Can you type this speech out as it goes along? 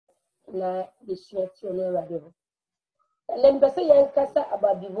na the share to no radio. And then say yan kasa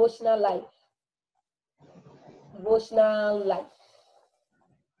about devotional life. Devotional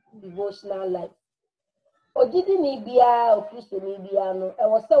life. Ojidi ni bia o Kristo ni bia no e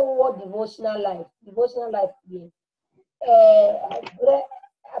wo se wo devotional life bi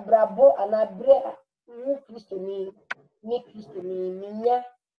abrabo anabre ni Kristo ni nya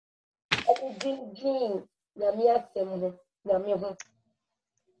edin na mi asem ho na mi ho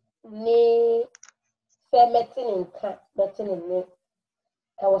ni se metin ni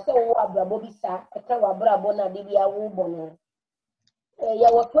e wo se wo abrabo bi sa e ka wo abrabo na de bia wo bo no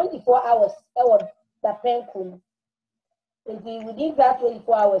ya wo 24 hours e wo the penkum. Within that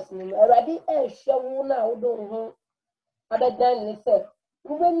 24 hours, already a show now don't other than they said,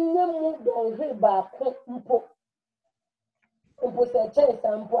 when you don't hear back, impose a chance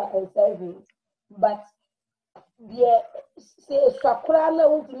and serving. But the say Sakrana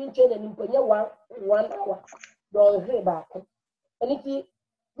won't mention and in 1 hour, don't hear back. And if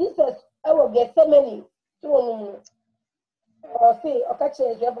this is I get so many or say, or catch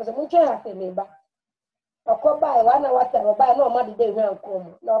a job as a much happy neighbor. Okoba 1 hour time oba na o ma de dey hwan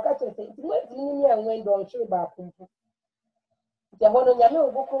kom na o ka che say ti mo ti ni an wen don hwe ba kumpu je hono nyame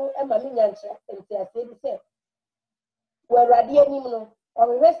oguku e ma mi nyanche enti ase bi say we radi anim no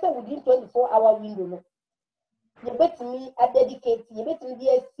o rest within 24-hour window no ye betimi a dedicate ye betimi bi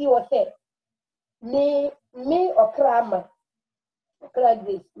asi wo say me okra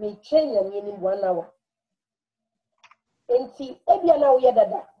grace me train yam ni 1 hour enti ebia na wo ye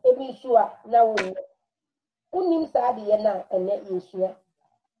dada ebi su a na wo unim saadi yana ene yesua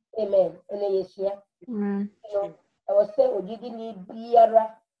amen ene yesua no I was say ojidi ni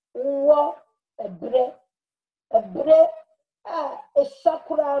biara wo ebre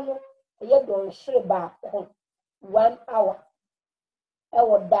esakura no ye don hwe ba ko 1 hour e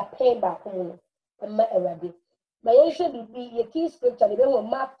wo da pen ba ko no ma ewade ma ye hwe bibi ye key scripture be wo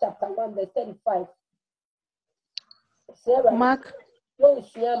Mark chapter 1 verse 35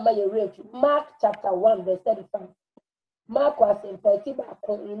 Mark chapter 1 verse 35. Mark was in 30 back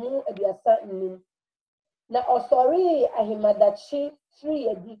in Abiasa in na osori ahimadachi 3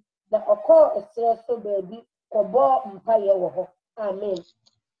 edi na okọ esreso baby kobo mpaye wo ho. Amen.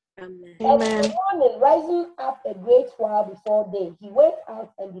 Amen. And the morning, rising up a great while before day, he went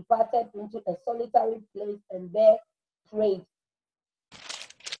out and departed into a solitary place and there prayed.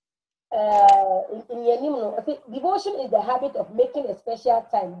 Devotion is the habit of making a special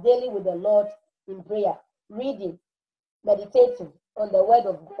time daily with the Lord in prayer, reading, meditating on the word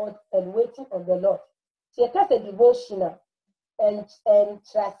of God, and waiting on the Lord. So it has a devotional and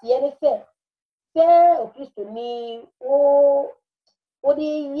trust. Say, oh Christo me, oh the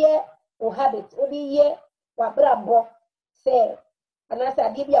year, oh habit, oh the year, what brabo, say, and I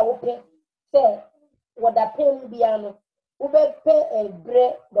said, give you a whooping, say, what the pain be ano. Ube pe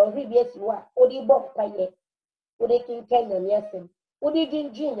ebre don ribiesi wa odi bok paye odi kinken na miasem odi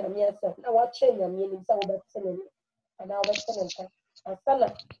dinjin na miasem na wa che na mieni sa ube tsene na ube tsene nka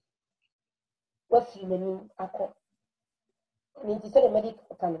asana wa fi meni akọ ni ti se medic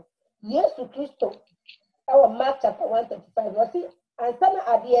kanu Yesu Kristo our Mark chapter 135 wa si asana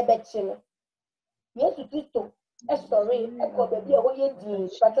ade ebe chi no Yesu Kristo e sorry e ko bebi e ho ye din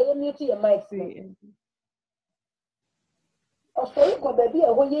but ye mute your mic Osori ko baby e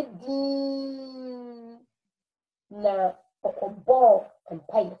ho ye din na okobo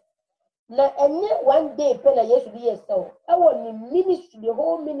empire na enye one day pe na Yesu bi yeso e wo ni ministry the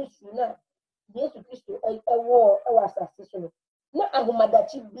whole ministry na Yesu Kristo e wo asase so na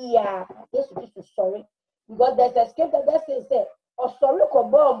ahumadachi bia Yesu Kristo sorry because there's a scripture that says osori ko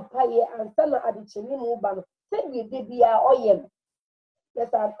bo empire ansa na adichini mu ba no say be bia oyem.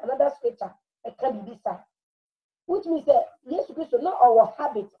 There's another scripture e can be this which means that yes, Christ not our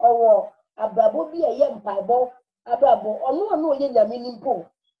habit, our abrabo be a young pieball, abrabo, or no, yen a meaningful.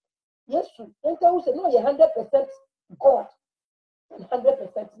 Yes, enter we say no, 100% God and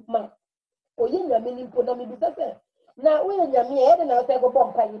 100% man. Or yen a meaningful, no, maybe that's it. Now, we are me head and I'll take a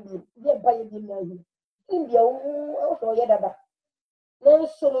bomb pie in India, also yada. No,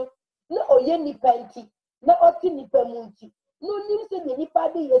 so no, yen ni panty, no, otini pemunti, no, you say the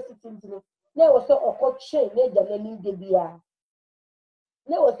nipadi yes, it's na wo so okoche na eja nanim de bia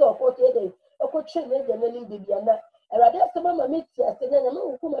na wo so okoche na eja nanim de bia na erade asema ma meti ase na ma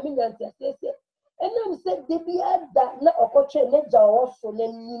wo kuma mi nyanti ase enam se de bia da na okoche na eja wo so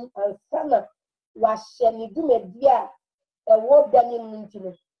nanim ansana wa hye ni dumadia e wo da ni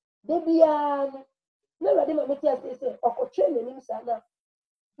ntino de bia na erade ma meti ase okoche nanim sana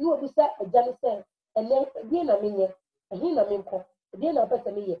no obi sa eja ne se ene die na menye ehi na menko die na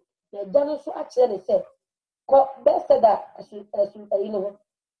pese meye na gya no so akyerɛ ne sɛ kɔ bɛsɛ da ayi no ho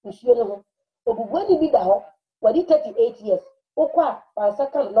nsuo no ho obubuani bi da hɔ wɔde 38 years wokɔ a wansa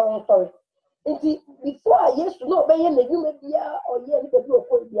ka no na ɔnsɔre nti before a yesu na ɔbɛyɛ n'adwuma biara ɔyɛ ne baabi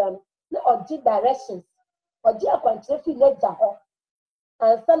ɔkɔ biara no na ɔgye directions ɔgye akwankyerɛ fi n'agya hɔ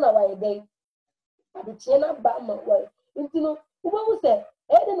ansa na wayɛ dɛn adekyee no aba ama wɔyɛ nti no wobɛhu sɛ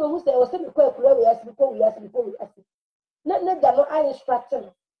ɛyɛ de na ɔhu sɛ ɔsɛ mekɔ akura wei ase mekɔ wei ase mekɔ wei ase na n'agya no ayɛ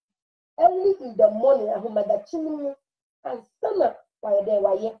no early in the morning ahomadakye no mu ansa na wayɛ dɛn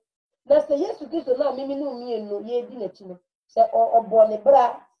wayɛ na sɛ yesu kristo na mimi no mmienu yɛdi n'akyi no sɛ ɔbɔ ne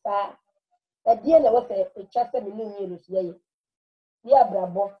bra saa ɛdeɛ na ɛwɔ sɛ ɛtwa sɛ me no mmienu so yɛyɛ yɛ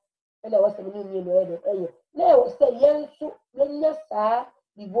abrabɔ ɛna ɛwɔ sɛ me no mmienu ɛyɛ na ɛwɔ sɛ yɛn nso yɛnya saa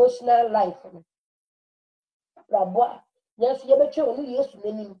devotional life no abrabɔ a yɛn nso yɛbɛtwa wɔ no yesu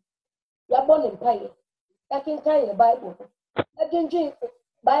n'anim yɛabɔ ne mpaeɛ yɛakenkan yɛ bible yɛadwendwen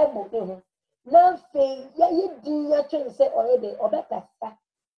bible ne ho na afei yɛyɛ din atwɛn sɛ ɔyɛ de ɔbɛkasa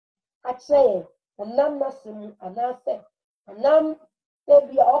akyerɛ yɛn ɔnam n'asɛm mu anaasɛ ɔnam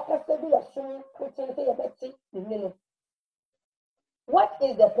ebi a ɔkasa bi yɛsom koten sɛ yɛbɛte ne mu no. What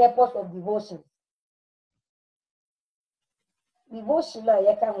is the purpose of devotion? Devotion a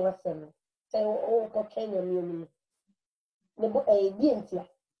yɛka ho asɛm no sɛ wokɔka nyame mu no ne bo ɛyɛ bi ntia.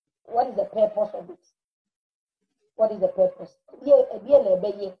 What is the purpose of it? What is the purpose? Ebi na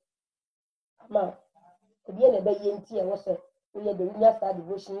ɛbɛyɛ ama ebi na ɛbɛyɛ nti ɛwɔ sɛ woyɛ de wonya saa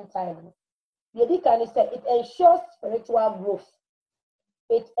devotion time no. Yɛdi kan sɛ it ensures spiritual growth.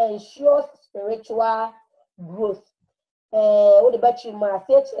 It ensures spiritual growth. What the battery ma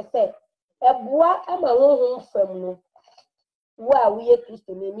say say ɛboa ama honhom fam no wo a woyɛ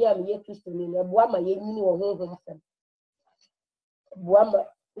kristo na emi a meyɛ kristo na ɛboa ma yɛnyini wɔ honhom fam. Ɛboa ma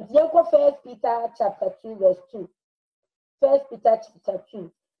nti yɛnkɔ 1 Peter chapter 2 verse 2. 1 Peter chapter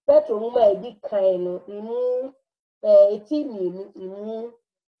 2. Petro nwoma a ɛdi kan no emu eti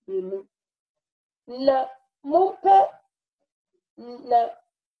mmienu na mompɛ na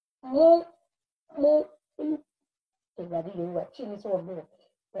mo everybody you what chi so no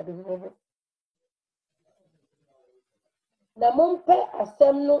na mompɛ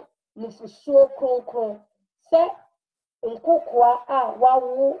asɛm no nufusuo kronkron sɛ nkokoa a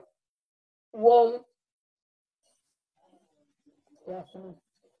wawo wɔn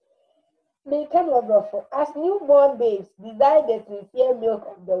they can overflow as newborn babes desire the sincere milk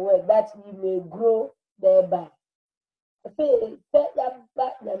of the word that ye may grow thereby. Say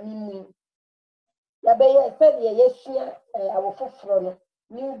yaba yamini yabɛyɛ sɛdeɛ yɛsua awofoforo no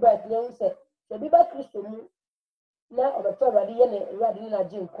new birth yɛn sɛ ebi ba kristo mu na ɔbɛfɛ awurade yɛ ne awurade na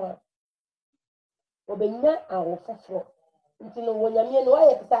agye nkwa ɔbɛnya awofoforo nti no wɔnyamie no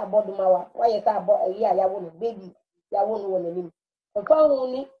wayɛ sɛ abɔdomawa wayɛ sɛ abɔ ɛyi a yawo no baby yawo no wɔ n'anim ɔfa ho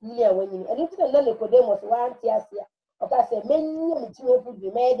ni nyini a wanyini ɛno nti na Nicodemus wante ase a ɔka sɛ mɛnyɛ me ti ofu bi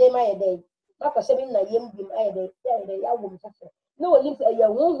mɛyɛ dɛ mayɛ dɛ makɔhyɛ bi na yɛm bi ayɛ dɛ yawo me foforo na wɔnim sɛ ɛyɛ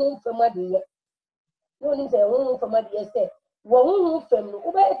honhom fam adeɛ na wɔnim sɛ ɛyɛ honhom fam adeɛ sɛ wɔ honhom fam no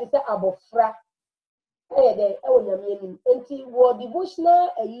wobɛyɛ te sɛ abɔfra ɛyɛ dɛ ɛwɔ nyame anim nti wɔ devotional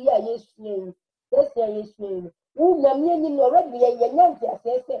ayi a yɛsua yi wo nyame anim no already yɛnya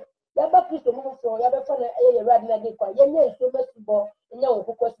nteaseɛ sɛ yɛaba kristo mu foforɔ yɛbɛfa no ɛyɛ yɛwurade no ade kwa yɛnya nsuo masubɔ ɛnya wo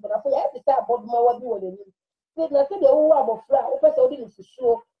kokɔ subɔ nafo yɛyɛ te sɛ abɔdomawa bi wɔ n'anim na sɛdeɛ wowɔ abɔfra a wopɛ sɛ wode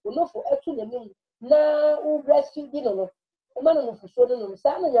nufusuo onofo ɛto n'anim na wo breastfeed no ɛma no nufusuo no nom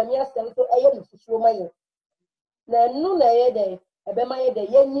saa na nyame asɛm so ɛyɛ nufusuo ma yɛ na ɛno na ɛyɛ dɛ ɛbɛma yɛ dɛ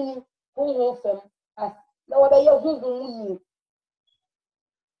yɛnyini honhom fam na wɔbɛyɛ honhom wuni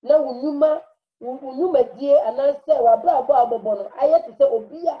na wo nnwumadie anaasɛ w'abrabɔ a wobɛbɔ no ayɛ te sɛ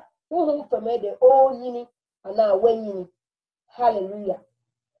obi a honhom fam yɛ dɛ ɔnyini anaa wanyini. Hallelujah.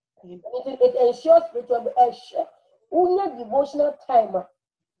 It ensures spiritual ɛhwɛ wonya devotional time a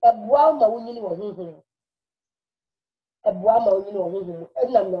ɛboa ma wonyini wɔ honhom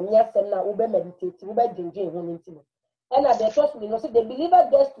ɛnam nyame asɛm na wobɛmeditate wobɛdwendwen ho no nti no ɛna the first thing no sɛ the believer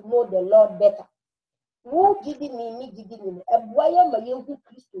gets to know the Lord better. Wo gidi ni ɛboa yɛ ma yɛhu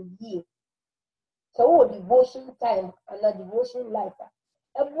kristo yie sɛ wowɔ devotion time ana devotion life a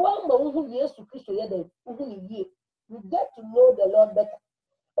ɛboa ma wohu yesu kristo yɛ dɛ wohu ne yie. You get to know the Lord better.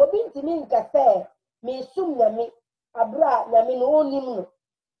 Obi ntimi nka sɛ mesum nyame abra nyame no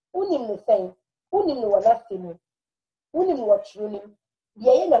wonim no sɛn wonim no wɔ n'asɛm mu wonim no wɔ kyerɛ nim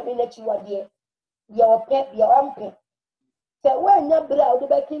deɛ yɛ nyame n'akyi wadeɛ deɛ ɔpɛ deɛ ɔmpɛ sɛ woanya bere a wode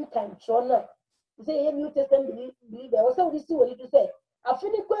bɛkenkan kyerɛ no a sɛ yɛyɛ New Testament believer wɔ sɛ wode si wɔ nido sɛ afe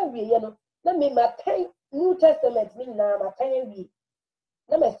ne kɔ awieɛ no na memakan New Testament ne nyinaa makan awie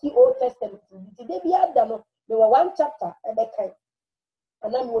na masi Old Testament nti da bi ada no mewɔ one chapter ɛbɛkan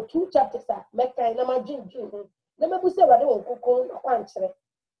and I'm with 2 chapters make kind na ma dream na me bu se Awurade won kokon akwankyere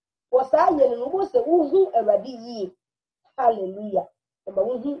wo saa ye no wo se wo hu Awurade yie hallelujah e ma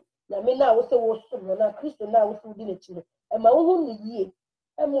wo hu na me na wo se wo so no na Kristo na wo so di na chi no e ma wo hu ni yie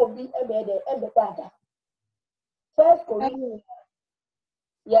e ma obi e be de e be kwada first Corinthians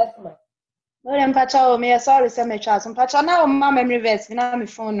yes ma Ore mpacha o me sorry say me twa so mpacha na o ma memory verse na me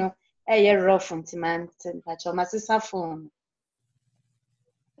phone no e ye rough ntiman mpacha ma sisa phone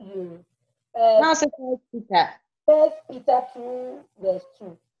now say First Peter 2 verse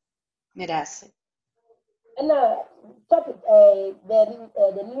 2 me that's it and topic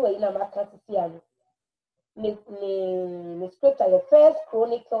the new way na ma kan ti ano the scripture the First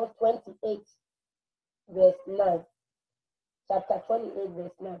Chronicles 28 verse 9 chapter 28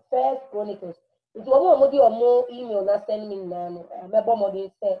 verse 9 First Chronicles it was more di omo email na send me na no me bo mo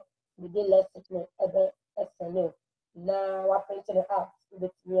dey say we dey lesson na ebe SNL na wa print it out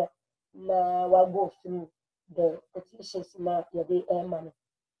with me na wa go through the petitions na your day man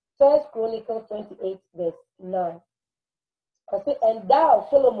First Chronicles 28 verse 9 I say, and thou,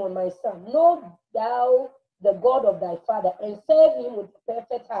 Solomon, my son, know thou the God of thy father, and serve him with a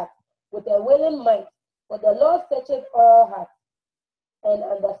perfect heart, with a willing mind. For the Lord searcheth all hearts, and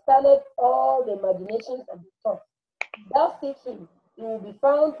understandeth all the imaginations of the thoughts. Thou seek him, he will be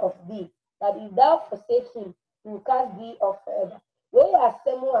found of thee. But if thou forsake him, he will cast thee off forever. We are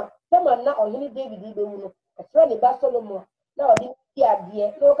Samuel, Samuel now, or David, a friend of Solomon. Now, the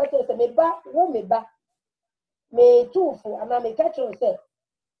dear, no, I say, me ba, wo me ba. Me tufu ana me ka kyerɛ sɛ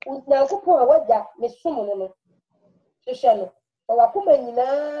Nyankopɔn a wagya me som no no hyehyɛ no ɔwakoma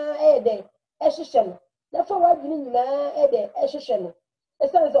nyinaa ɛyɛ dɛn ɛhyehyɛ no na fa wadwene nyinaa ɛyɛ dɛn ɛhyehyɛ no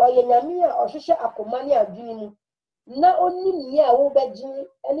ɛsiane sɛ ɔyɛ nyame a ɔhyehyɛ akoma ne adwene mu na onim nea a wobɛgye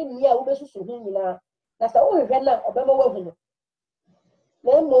ne nea a wobɛsusu ho nyinaa na sɛ wohwehwɛ no a ɔbɛma wahu no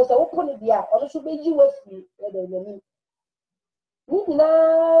na mmom sɛ wopɔ no deɛ a ɔno nso bɛyi wafiri ɛyɛ dɛn n'anim ne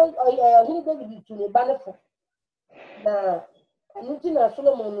nyinaa ɔhene David tu ne ba ne fo na anuti na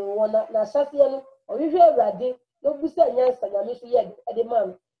Solomon wona na sasia no ohwehwe Awurade no busa nyansa nyame so ye de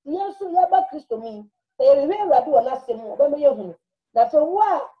man ye so ya ba Kristo mi se yehwe Awurade wona asem obama yehu na so wo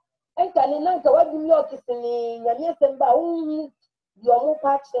a enka ne nanka wadum ye okisini nyame asem ba wo di omo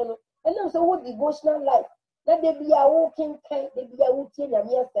pa kye no enam so wo devotional life na de bia wo kinkan de bia wo tie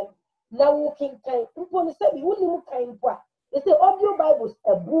nyame asem na wo kinkan mpo ne se bi wo ni mu kan mpo a they say audio bibles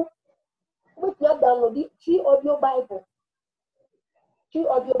ebu we can download the free audio Bible.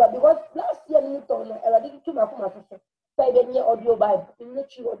 Because last year we told I did to my so audio Bible, in the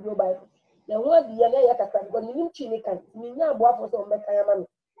tree audio Bible. The one the year I can go in Chini can mean now for some Mekayamani.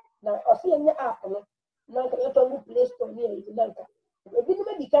 Now I see any app no now can you play store near you like it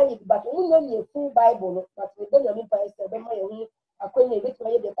didn't make it, but only a full Bible, but we don't have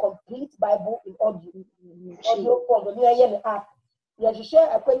the complete Bible in audio form the app. Ya share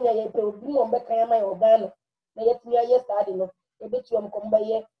akwanya ye pe obi mo mbeka ya mai ogano na yetimi aye saade no ebetu am komba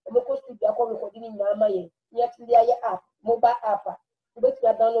ye emeko studio akọ recording ni na amaye yetimi aye app mobile app ebetu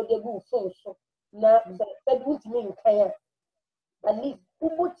ya download the go phone so na se du ntimi nkan ya at least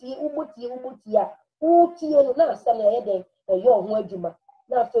ubuti ya utie no na asem na ye den eyo ho adwuma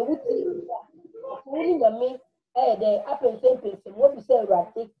na fe wuti woni na me den apensempensem wo bi se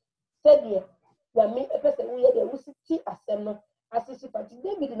Awurade se de na me epese wo ye de wusiti asem no asisi pati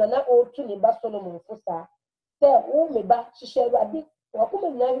David na otu ne ba Solomon fosa se wo me ba hyehyɛ Awurade wakoma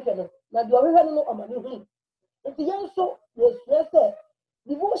nyina hwehwɛ no na de ɔhwehwɛ no ɔma ne hu nti yɛn so yɛsua sɛ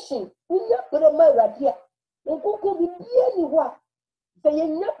devotion wonya pere ma Awurade a nkoko bibia ni hɔ a sɛ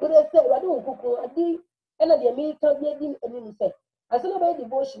yɛnya pere sɛ Awurade nkoko ade ɛna deɛ meka bi adi anim sɛ ase na bɛyɛ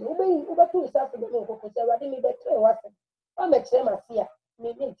devotion wobɛto nsa so bɛma nkoko sɛ Awurade mebɛkyerɛ w'asɛm ɔmɛkyerɛ m'ase a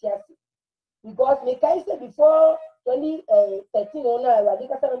menti ase because me kai say before 2013 on Awurade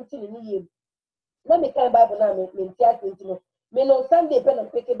kasa na mti ni yie na me kan Bible na me menti ase nti no me no Sunday pen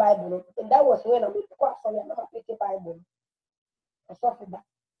and pick Bible no and that was when I me kwa sorry na pick Bible I saw for that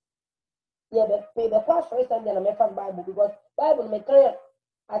yeah the kwa sorry Sunday na me fan Bible because Bible me kan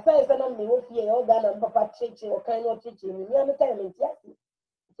aside say na me wo fie o ga na papa church o kan no church me me kan menti ase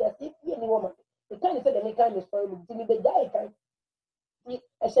just if you ni woman the kind say the me kan me story me be die kan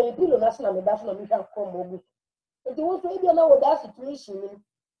I say people na say na me dash na me kan come ogu it was maybe na wo that situation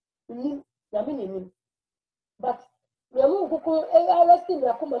ni nyame ni but me amu kokon arresting me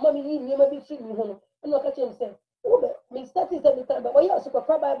akoma mama me ni ma bi free me ho no na ka chem say wo be me start is every time but why you super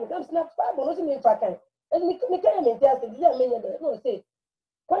Bible them snap Bible no see me fa kan and me kan me tell say dia me nya no say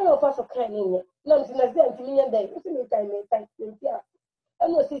why you fa so kan ni na me na say anti me nya dai no see me kan me tia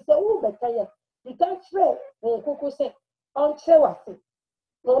and no see say wo be kan ya you can pray kokon say on say what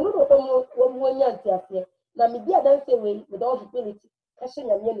wɔn nyanti aseɛ na me di adanse wei with all humility kasi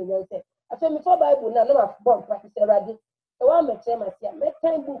nyamie ne nyanse afɛ me for Bible na ma bɔ mpa sɛ Awurade sɛ wɔn amɛkyerɛ ma se a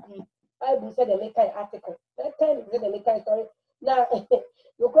mɛkan book yi Bible sɛ de mɛkan article mɛkan sɛ de mɛkan story na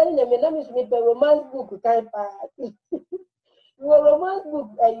yɛkɔ ne nyamie na me so me pɛ romance book kan paa wɔ romance book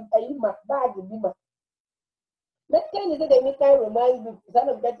ayi ma bag bi ma mɛkan ne sɛ de mɛkan romance book saa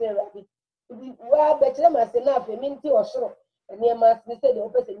na mɛkyerɛ Awurade wa bɛkyerɛ ma se na afɛ me nti ɔsoro nneɛma ase sɛ deɛ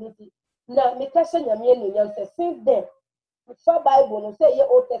wopɛ sɛ me nti na meka hyɛ nyamie ne nyanse since then for Bible no say ye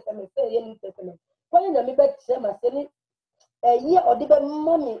Old Testament say ye New Testament when na me be tire ma say ni ye odi be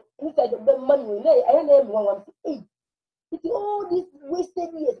mommy inside be mommy na I na em wan say it all this wasted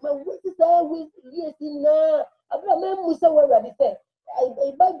years my wasted years na abra me mu say we ready say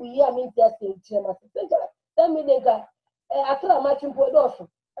I Bible here me tia say tire ma say tell me dey ga akra ma chimpo do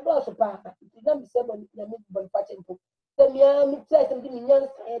so pa na me say na me bon pa chimpo say me try say me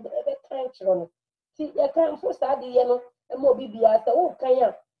nyansa e be kan chiro no see ya kan for sa de ye no mo bibia sɛ wo kan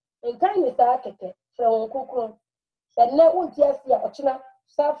a nkan ne saa kɛkɛ frɛ wo kokoro sɛ na wo ntia si a ɔkyena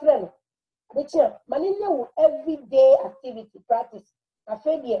saa frɛ no de kyea ma ne nyɛ wo everyday activity practice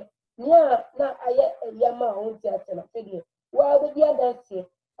afɛ deɛ nea na ayɛ yɛma a wo ntia sɛ na afɛ deɛ wa bɛdi adanseɛ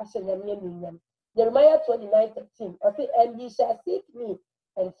ahyɛ nyame anuonyam Jeremiah 29:13 ɔse and ye shall seek me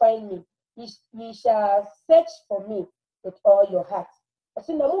and find me ye shall search for me with all your heart ɔse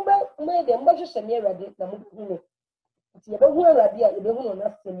na mobɛhwehwɛ me Awurade na mobɛhu me nti yɛbɛhu Awurade a yɛbɛhu no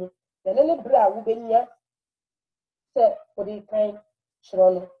n'asɛm mu na ne berɛ a wobɛnya sɛ wode kan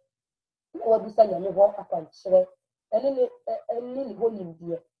kyerɛ no na wabisa nyame hɔ akwankyerɛ ɛne ne hɔ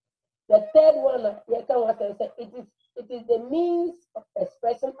nimdeɛ the third one yɛka ho asɛm sɛ it is the means of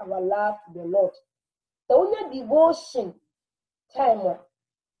expressing our love to the Lord sɛ wonya devotion time a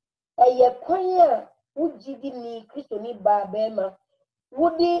ɛyɛ kwan a wogye di ni kristoni baa bɛrima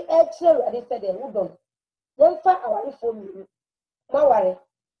wode kyerɛ Awurade sɛ deɛ wodɔ no yɛmfa awarefoɔ mmienu maware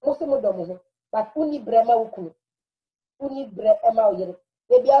mo se mo dɔ mo ho but woni brɛ ma wo kunu woni brɛ ma wo yere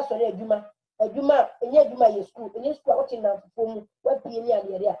ebi asɔre adwuma ɛnyɛ adwuma yɛ school ɛnyɛ school a wote namfofoɔ mu wapie ne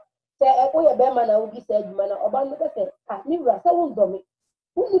adeɛde a sɛ woyɛ bɛrima na wodi sɛ adwuma na ɔba no bɛsɛ me wura sɛ wondɔ me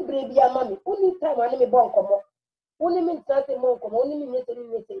woni brɛ bi ama me woni time a ne me bɔ nkɔmmɔ woni me ntena sɛ mo nkɔmmɔ woni me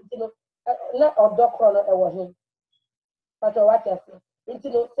nyɛ sɛ nti no na ɔdɔ korɔ no ɛwɔ he patɔ wate ase nti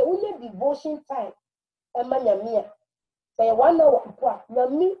no sɛ wonya devotion time ɛma nyame a sɛ yɛ 1 hour mpo a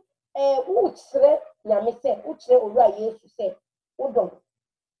nyame wokyerɛ nyame sɛ wokyerɛ owura Yesu sɛ wodɔ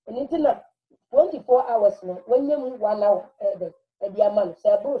ɛno nti na 24 hours no wanya mu 1 hour ɛde ama no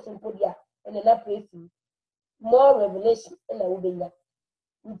sɛ ɛboro so mpo di a ɛne na praise more revelation ɛna wobɛnya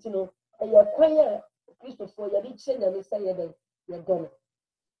nti no ɛyɛ kwan a kristofoɔ yɛde kyerɛ nyame sɛ yɛdɔ no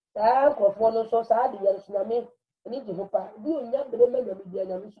saa nkurɔfoɔ no nso saa de yɛ nso nyame ɛne gye ho pa bi onya berɛ ma nyame bia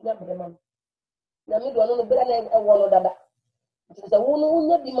nyame nso nya berɛ ma no nyame deɛ ɔno no berɛ na ɛwɔ no dada nti sɛ wo no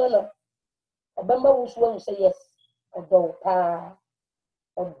wonya bi ma no ɔbɛma wo nso ahu sɛ yes ɔdɔ wo paa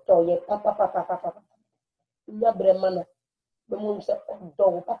ɔdɔ yɛ papapapapapa wonya berɛ ma no bɛmu sɛ ɔdɔ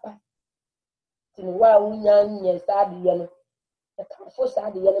wo papa nti no wa a wonya nyɛ saa adeɛ no ɛkamfo saa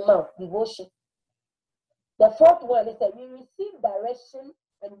adeɛ no ma wo devotion. The fourth one is that we receive direction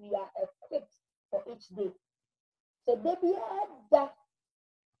and we are equipped for each day. So there be that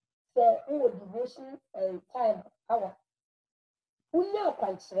devotion and time hour. Unya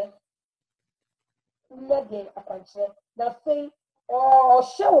akwankyerɛ unya de akwankyerɛ na fei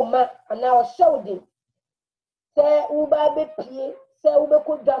ɔhyɛ ma ana ɔhyɛ wo de sɛ woba bɛpie sɛ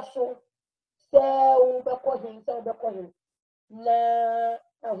wobɛkɔ dwa so sɛ wobɛkɔ hen sɛ wobɛkɔ hen na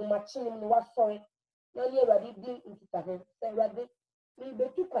ahomakye no wasɔre na ne Awurade di nkitaho sɛ Awurade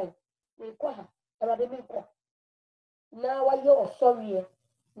mebɛtu kwan mekɔ ha Awurade mekɔ na wayɛ ɔsɔreɛ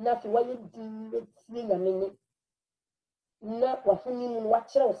na afei wayɛ din etie nyame ne na wafuni mu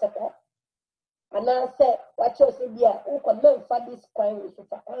wakyerɛ wo sɛ kɔ anaasɛ wakyerɛ wo sɛ bi a wokɔ na mfa this kwan wei so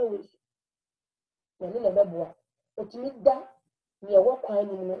fa kwan wei so na ne na bɛboa otumi da nea ɛwɔ kwan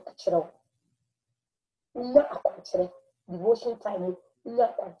no mu no akyerɛ wo wonya akwankyerɛ devotion time wonya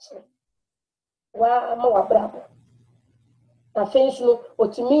akwankyerɛ wa ama wabrabɔ afei nso no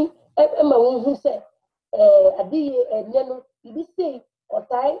otumi ma wo hu sɛ adeyɛ ɛnɛ no bibi sei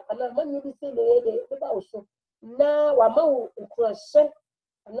ɔtae anaa manyɛ bi sei na yɛde bɛba wo so na wama wo nkurɔhyɛ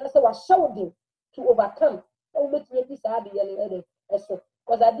anaasɛ wahyɛ wo den to overcome na wobɛtumi adi saa adeɛ no ɛde ɛso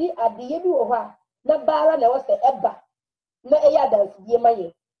because adeɛ bi wɔ hɔ a na baara na ɛwɔ sɛ ɛba na ɛyɛ adansedie ma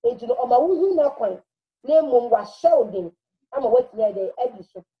yɛ enti no ɔma wo hu n'akwan na mmom wahyɛ wo den ama woatumi ɛde adi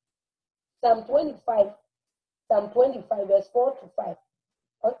so. Psalm 25 verse 4 to 5.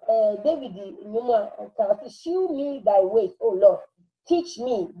 David, you know, shew me thy ways, O Lord, Teach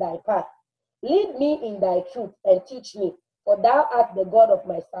me thy path. Lead me in thy truth and teach me, for thou art the God of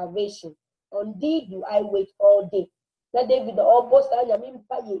my salvation. On thee do I wait all day. Now David almost I mean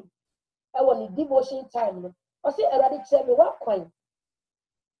I want a devotion time. I say already tell me what coin.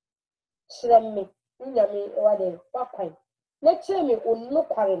 Kyerɛ me nyame wade wakwan na kyerɛ me onno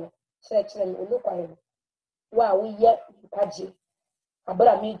kware no kyerɛ me onno kware no wa woyɛ kwagye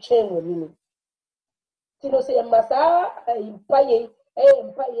abra me twɛn wɔ ni no ti no sɛ masa mpaye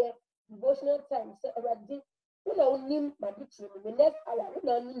devotional time sɛ awurade wona wonim ma de kyerɛ me next hour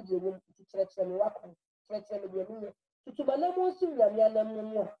wona nim de wom ti kyerɛ me wakwan kyerɛ me de wom tutuma na mo nsi nyame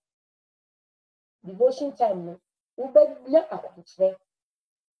anam no devotion time no wo bɛnya akwankyerɛ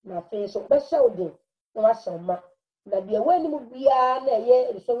na afei so bɛhyɛ wo den na wahyɛ ma na deɛ w'anim biara na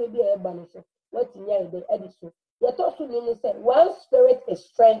ɛyɛ nsɔhwɛ bi a ɛba no so watumi ayɛ dɛ adi so yɛtɔ so nim sɛ one spirit is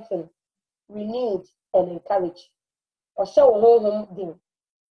strengthened, renewed and encouraged. Ɔhyɛ wo honhom den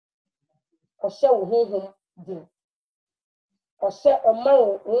ɔhyɛ wo honhom den ɔhyɛ ɔma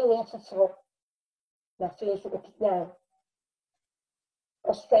wo honhom foforɔ na afei so ɔkita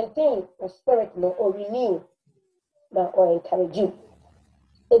ɔstrengthen wo spirit no or renew na or encourage you.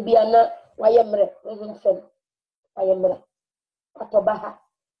 Ebiana wayɛ mmerɛ honhom fam wayɛ mmerɛ atɔba ha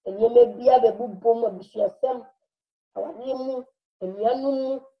nneɛma bia bɛbobɔ mu abusuasɛm awareɛ mu anuanom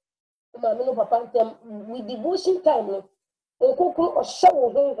mu maame no papa ntɛm with devotion time no nkokoro ɔhyɛ wo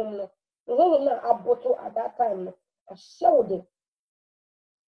honhom no honhom no aboto at that time no ɔhyɛ wo de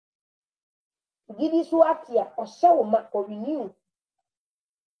gidi so ate a ɔhyɛ wo ma ɔrenew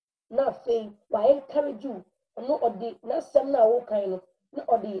na afei wa encourage you ɔno ɔde n'asɛm no a wokan no na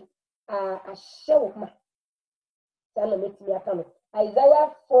ɔde ahyɛ wo ma saa na mɛtumi aka no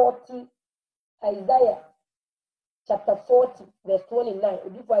Isaiah chapter 40 verse 29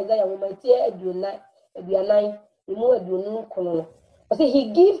 odifo Isaiah wo mantie aduanan emu aduonu kono no say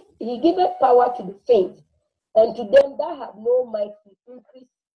he giveth power to the faint and to them that have no might he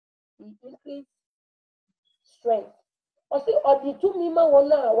increase strength. Say odi tumi ma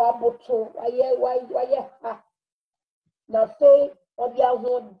wona waboto wayɛ ha na fe odi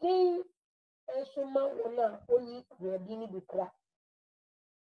ahoden enso ma wona oni ahoden ni bikra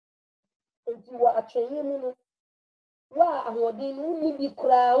enti wa atwenye mu no wa ahoden no ni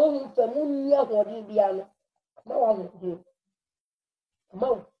bikra wo fa mu ni ahoden bia no ma wa ahoden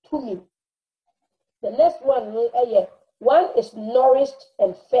ma tumi. The next one is nourished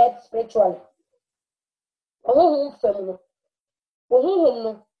and fed spiritually. Ohun fam no ohun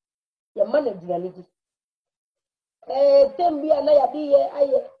no ya ma na duane di tem bia na ya bi ye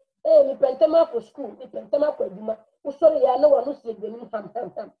aye mi pentema for school mi pentema for aduma usori ya na wa no se dwani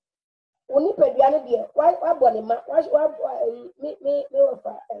ham oni peduane de wa bone ma wa me wa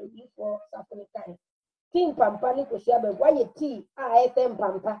you for something kind team pampa ni kosia be wa ye tea a tem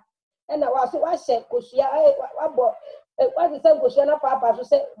pampa na wa so wa hye kosia wa bo wa se kosia na papa so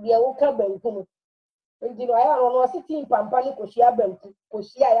se de wo ka banku no ndi no aya no se team pampa ni kosia banku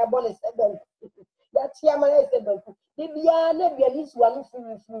kosia ya bo ne se banku ya tia ma ya se banku de bia na bia ni suwa no fu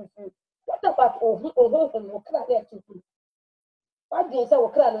what about no kra de tutu wa de se wo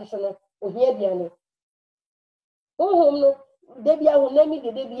kra no so no ohia bia no no de bia ho na mi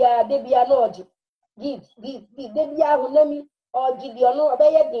de bia no oji give de bia ho na mi oji de no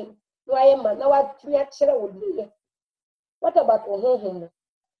obeye din no aye ma na wa tia kire wo de. What about no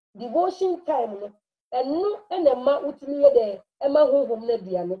devotion time no enu ena ma utimi ye de ema na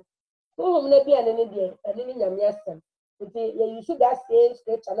bia no na bia ne de ene ni nyame asem nti you should that same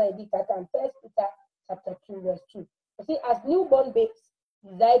scripture na e kaka in 1 Peter chapter 2 verse 2. You see, as newborn babes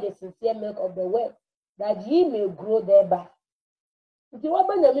desire the sincere milk of the word that ye may grow thereby. Nti wa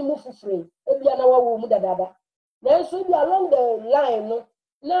ba nyame mu fufure e bia na wa wo mu dadada na so bi along the line no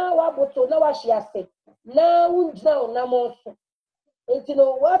na wa boto na wa hye ase na wunjina na mo so nti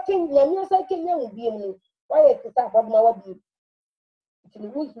no wa ken nyame asa kenya wo biem no wa ye tita abodma wa biem nti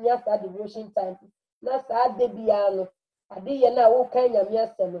no wo hia sa devotion time na sa de bia no ade ye na wo kan nyame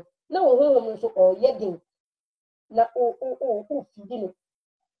asa no na wo honhom so o ye den na o fidi no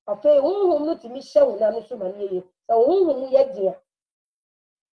afei honhom no timi hye wo na no so ma ne ye sa honhom ye den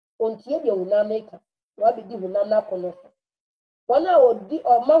ontie de wo na make wa be di wo na na kono wana odi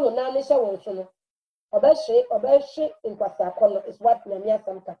o ma wo na ne hye wo so no obehye nkwasa kono is what nyame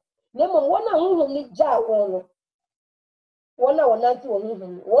asamka nemo wana honhom ni ja wo no wana wonanti wo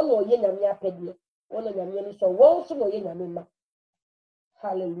honhom wana oye nyame apedie wana nyame ni so won so no oye nyame ma.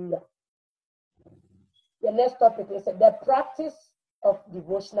 Hallelujah. The next topic is the practice of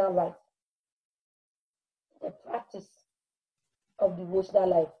devotional life. The practice of devotional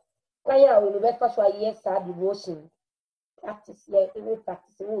life. Kaya we be first wa yes devotion practice, yeah, it will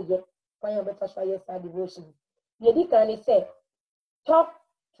practice, oh, yeah, why am I trying to devotion? You can say, talk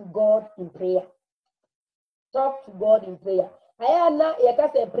to God in prayer. Talk to God in prayer. I am not, you can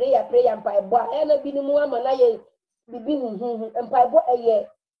say prayer, and by boy, I am been more man, I be and by boy,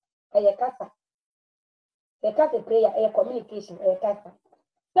 a casa. A casa prayer, a communication, a casa.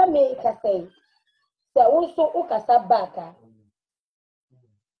 Some may say, so also, Okasa Baka.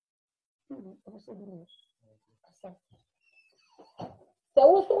 So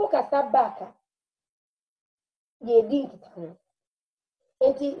also Okasa Baka. Ye did it.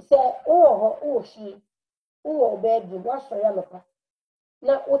 And he said, oh, she, oh, bedroom, wash for Yamapa.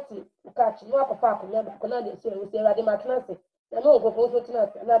 Now, what's it? Catch no papa, never could say, we say, Radimatanasi. I know go also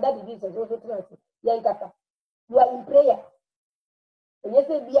tonight. Now that is Jesus also tonight. Yankata. You are in prayer. And yes,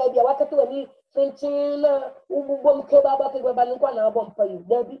 be I be a water to any Frenching, Ubum Kebaba, Kebabanuka, bomb for you,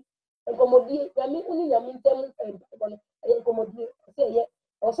 Debbie. And Commodie, Yami, only Yamin, and Commodie, say, yeah,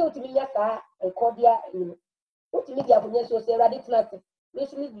 also to me, Yaka, and Cordia, in what to me, the so say, Radimatanasi.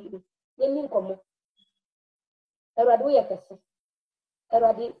 Miss me, then come. Eradu Yakasi.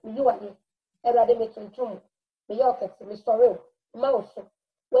 Eradi, you are here. Eradi making tomb. The Yorkers, Mr. Real, Mouse.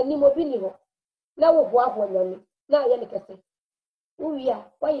 When you mobile, now what one yummy. Now Yanikasi. Oh, yeah,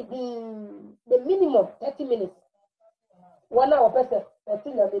 why the minimum 30 minutes? 1 hour person,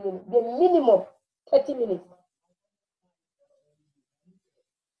 13 minutes. The minimum 30 minutes.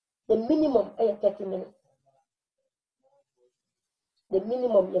 The minimum 30 minutes. The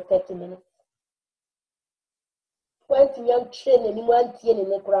minimum is 30 minutes. 20 young train and 1 teen in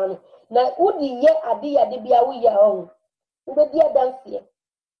the crown. Now, would the year Adia de Biawi ya own? Who be dear dance here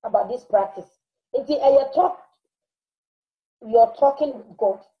about this practice? It's you're talking with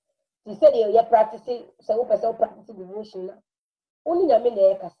God. He said you're practicing, so practicing devotion now. Only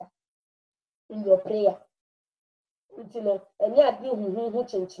in your prayer. You know, and you're doing who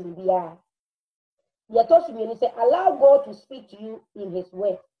changing the eye. You're talking to me and say, allow God to speak to you in His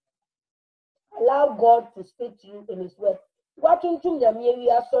word. Allow God to speak to you in His word. Watching to me, we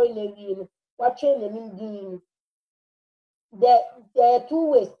are sorry, watching the there are 2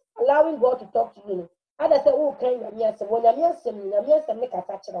 ways. Allowing God to talk to you. Other say, oh, kind of yes, when I'm make a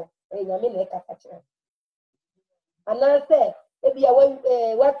touch now. And I say, maybe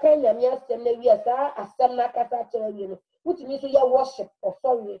what kind of yes, and maybe as a some nakata, you know, which means you worship or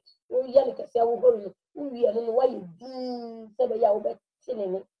sorry. Oh, yeah, you can say, oh, we are why you do, say, yeah, but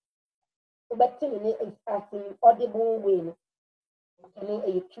it. But it is as in audible way. You know,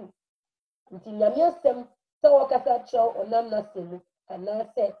 a true. Until Yamiasem, so Okasa Chow or Namnasim, and I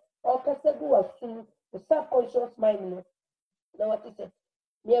said, Okasa was soon the subconscious mind. Now what is it?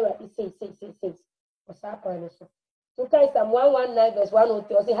 Nearer, it says, or subconscious. So, Psalm 119, verse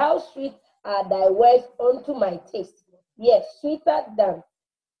 102, say, how sweet are thy words unto my taste. Yes, sweeter than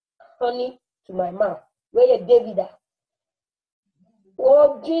honey to my mouth. Where you David?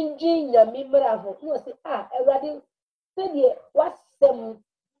 Oh, Gingy, Yamimra, no, say, already said, what's some?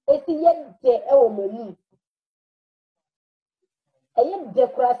 It's yet there, oh, me. I am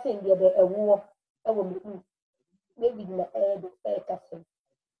decorating the war, oh, me. Maybe in the air castle.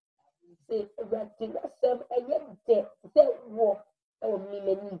 Say, everything, some, I yet there, say, war, oh, me.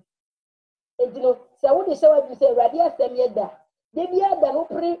 And you know, so what they say, what you say, Radia Samuel, they be at the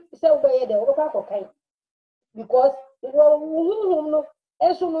opening, so by the Oka kind. Because, you know,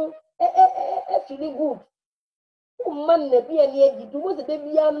 as you know, feeling good. Man, be an edgy, do was the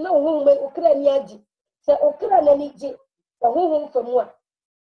baby, no woman, Ukrainian, so Ukrainian, the home from one.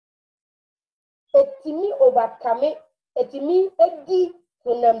 Et me overcome it, me, Eddie,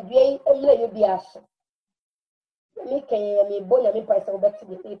 when I'm doing a million bias. Make a boy, I mean, by some better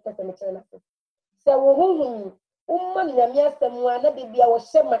than the so, woman, Yamia, someone, that be our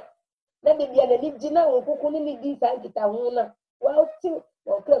shema, that be an original or who couldn't be decided at Tahuna. Well, too,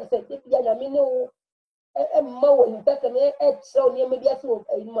 or club said, if Yamino. A mow in Tassamay, so near maybe a smoke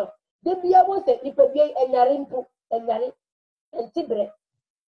a month. The beer was a little bit and Yarimpo and Yari and Tibre.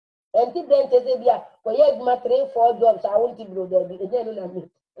 And Tibre and Tezebia, for yet my 3-4 jobs, I want to blow the general.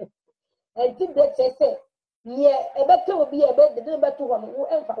 And Tibre says, yeah, a better will be a bed, the number 2 one who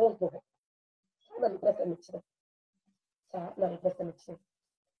ever won't go.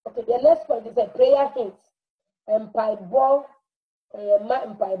 Okay, the next point is a prayer hint. And by ball,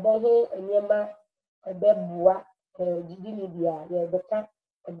 and by ball, and Yama. Bebua, Didinia, the cat,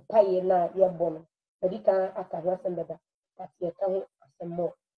 and Payena, your bonnet. Medica at a lesson better, but you come some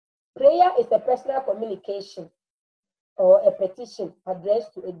more. Prayer is a personal communication or a petition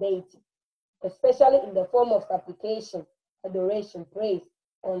addressed to a deity, especially in the form of supplication, adoration, praise,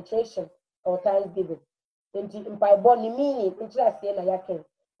 contrition, or thanksgiving. nti mpaebɔ ne meaning nkyerɛ aseɛ na yɛaka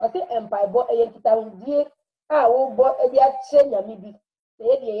ɔsɛ mpaebɔ ɛyɛ nkitahudie a wobɔ de akyerɛ nyame bi na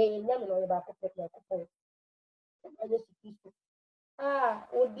yɛde yɛyɛ nyame na ɔyɛ baako pɛ Nyankopɔn ɛyɛ Yesu Kristo a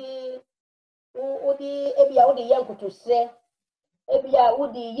wode ebia wode yɛ nkotosrɛ ebia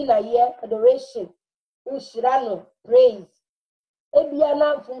wode yi na yɛ adoration wohyira no praise ebia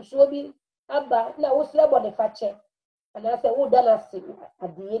na mfomsoɔ bi aba na wosrɛ bɔ ne fakyɛ anaasɛ woda no ase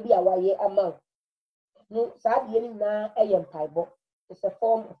adeɛ bi a wayɛ ama wo no saa adeɛ no nyinaa ɛyɛ mpaebɔ. It's a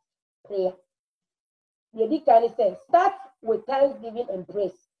form of prayer. Yɛdi kan sɛ start with thanksgiving and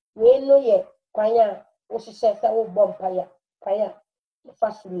praise. Wei no yɛ kwan a wohyehyɛ sɛ wobɔ mpaeɛ kwan a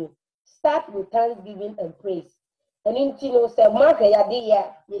wofa so nie. Start with thanksgiving and praise. Ɛno nti no sɛ moahwɛ yɛade yɛ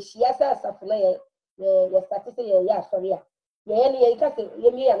a yɛhyia sɛ asafo no yɛstarte sɛ yɛyɛ asɔre a yɛyɛ no yɛka sɛ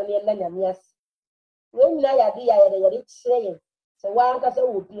yɛmmie yɛ no na yɛnna nyame ase. Wei nyinaa yɛade yɛ a yɛde kyerɛ yɛn sɛ woankasa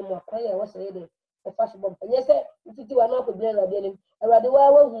wɔ pii mu a kwan a wɔsɛ yɛde ɛfa so bɔ mpaeɛ. Nyɛ sɛ mfiti wa no akɔgyina Awurade anim Awurade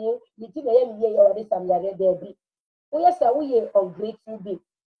waa wahu ne ti na yɛ meyɛ yɛ Awurade sam yare daabi woyɛ sɛ woyɛ ungrateful bi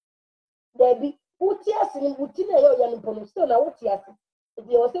daabi wote ase no wo ti na ɛyɛ ɔyɛ no mpo no still na wote ase nti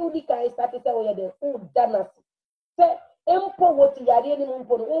ɛwɔ sɛ wodi kan start sɛ woyɛ dɛn woda no ase sɛ mpo wɔte yareɛ no mu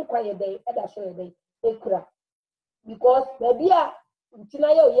mpo no wo nkwa yɛ dɛn ɛda so yɛ dɛn ɛkura because baabi a nti na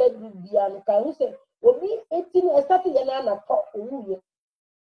yɛ ɔyɛ aduru bia no ka ho sɛ obi eti no ɛstarte yɛ no anatɔ owuyɛ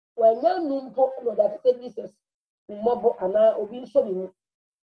wanya nu mpo na ɔde akasɛ Jesus mmɔbɔ anaa obi nso ne mu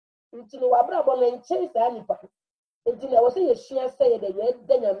nti no wabrabɔ no nkyɛn saa nipa nti na ɛwɔ sɛ yɛsua sɛ yɛde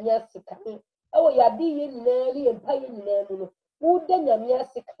yɛda nyame ase kane ɛwɔ yɛade yɛ nyinaa ne yɛ mpa yɛ nyinaa mu no woda nyame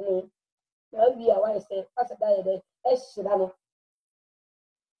ase kane na awie a wayɛ sɛ asɛ da yɛ dɛ ɛhyira no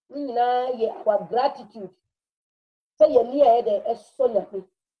ne nyinaa yɛ our gratitude sɛ yɛni a yɛde ɛsɔ nyame.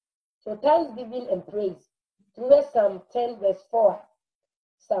 So thanksgiving and praise through Psalm 10 verse 4.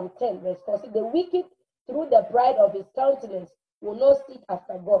 Psalm 10 verse 4 says, the wicked through the pride of his countenance will not seek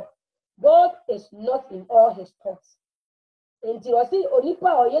after God. God is not in all his thoughts. Nti wasi onipa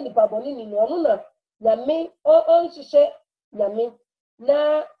a ɔyɛ nipa bɔne ni no ɔno na nyame ɔnhyehyɛ nyame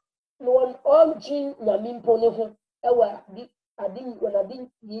na ɔngye nyame mpo ne ho ɛwɔ ade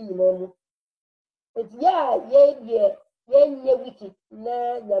yi nyinaa mu. Nti yɛ a yɛdeɛ yɛnyɛ wicked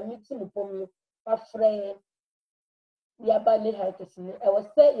na nyame ti mu pom no wafrɛ yaba ne ha kɛse no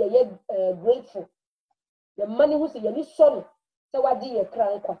ɛwɔ sɛ yɛyɛ grateful. Yɛma ne ho sɛ yɛni sɔ no sɛ wagye yɛ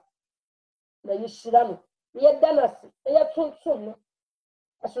kra nkwa na yɛhyira no na yɛda no ase na yɛtontom no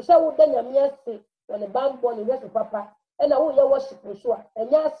ɛso sɛ woda nyame ase wɔ ne bammɔ ne yɛso papa ɛna woyɛ worship nso a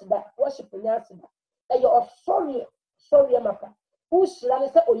ɛnyɛ aseda worship nyɛ aseda ɛyɛ ɔsɔreɛ mapa wohyira no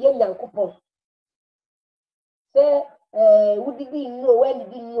sɛ ɔyɛ Nyankopɔn sɛ wodidi nnuro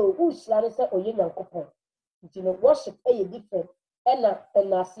wɔanidi nnuro wohyira no sɛ ɔyɛ Nyankopɔn nti no worship ɛyɛ different ɛna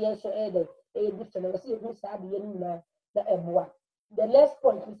ɛnaaseɛ nso ɛyɛ dɛ ɛyɛ different ɛwɔ sɛ yɛhu saa adeɛ no nyinaa na ɛboa. The next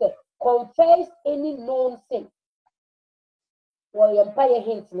point is that confess any known sin. Well, your empire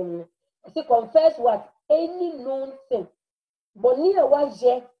hint me. I say confess what? Any known sin. Bonina was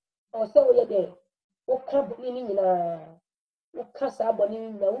ye or so we there. O can't believe na. O can't say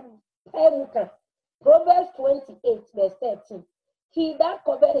believe na. Proverbs 28 verse 13. He that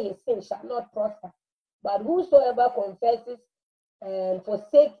covered his sin shall not prosper, but whosoever confesses and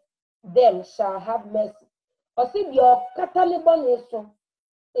forsake them shall have mercy. Or see your Catholic bonnet so.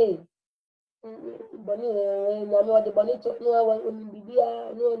 Bonnie, no, the bonnet no be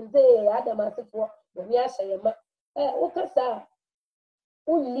no say Adam as for the near Sayama. Okasa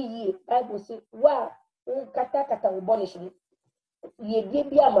only Bible say, wow, kata bonish ye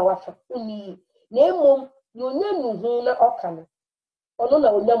be a mawafa only name you know na okano ono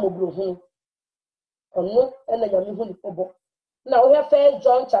na onyamobro hu ono na nyame hu obo. Now we have 1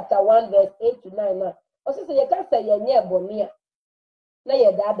 John chapter 1 verse 8 to 9 now. Ɔsɛ sɛ yɛka sɛ yɛnyɛ bɔne a na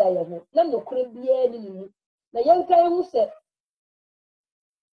yɛdaada yɛn ho na nokorɛ biara ne mu na yɛnka ehu sɛ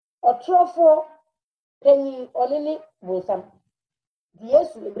ɔtorɔfoɔ panyin ɔne ne bonsam di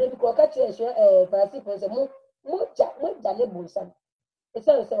Yesu ebire bi kɔ ɔka kyerɛ Farisifo sɛ mo gya ne bonsam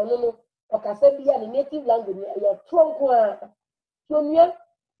ɛsɛn sɛ ɔno no ɔkasa bi a ne native language yɛ torɔ nko a tuonua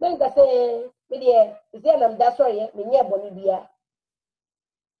mɛnka sɛ medeɛ sɛ nam da sɔre yɛ menyɛ bɔne biara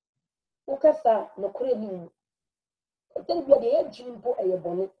ukasa no kure ni tell you the engine mpo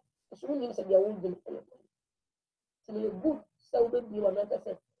eyebone so we nim say they won din eyebone so the good so we be one that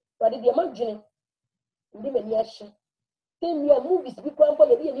say but the man dwene ndi mani ahye tell you movies bi kwan po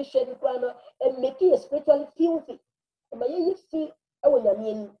ye bi ni share bi kwan no and make you spiritually filthy ma ye fi awo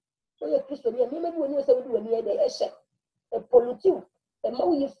nyame ani so ye Kristo ni me bi woni say we do wani e dey ehye e pollutive e ma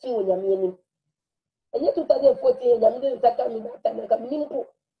we fi wo nyame ani enye 2014 nyame dey saka mi na ka mi nimpo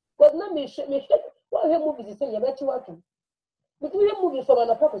because na me What have movies saying? You bet you want to. But we have movies from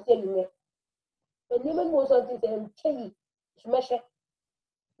an purpose saying you. And you know something saying change measure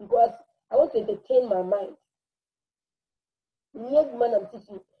because I want to entertain my mind. Near man I'm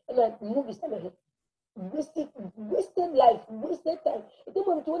teaching and I movies saying wasted life, wasted time. It don't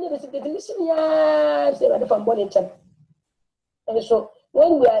want to the definition. Yeah, say that from born in church. And so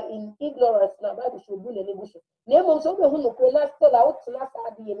when we are in ignorance now, Bible should be the bush. Name also who no can still out to last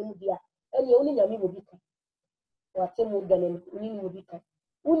at the media. And you only know will be what more than will be.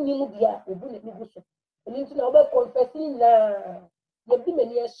 Only media will be the bush. And into now confessing now. You be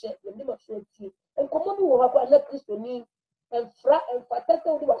many share, you be much tea. And come on, will have another Christian and frat and fatter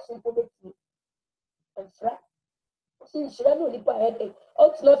was simple and frat. Since you don't need headache,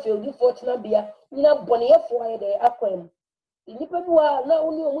 ultimate field, fortunate beer, not bonny for the aquarium. Nipa bi wa na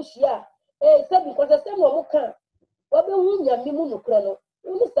oni omu hia say because say no mo kan wa be hu nyame mu nokra no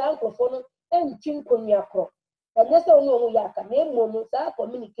uni sa nkofo no entwi nkonua akro ene say oni omu ya aka na emo no sa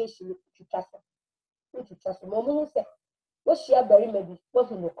communication twitwa so mo mu say wo hia bari mabi wo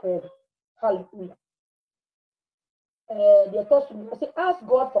hu nokra hallelujah the person say ask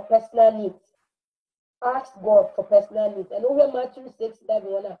God for personal needs. Ask God for personal needs. And over Matthew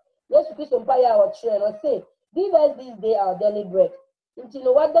 6:11 yes we some buy our children or say give us this day our daily bread. Until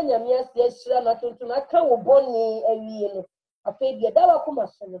no what nyamia shira na tonto na ka wo boni awie no. Afa bia da wa koma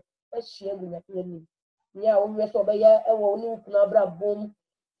so no. Ahia mu nyamia. Nya wo we so be ya e wo ni kuna bra bom.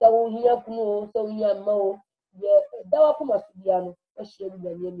 Se wo hia kunu se wo hia ma o. Ye da wa koma so bia no. Ahia mu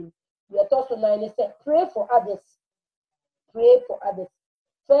nyamia. We talk to 9 say pray for others. Pray for others.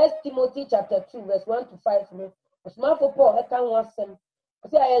 1 Timothy chapter 2 verse 1 to 5 no. Osman for Paul I can want some.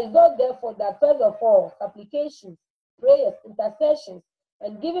 I exhort therefore that first of all, supplications, prayers, intercessions,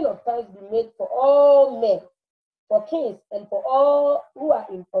 and giving of thanks be made for all men, for kings, and for all who are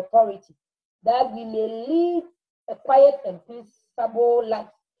in authority, that we may lead a quiet and peaceable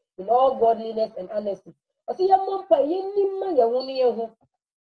life in all godliness and honesty. I see a mumpa yenima yawuni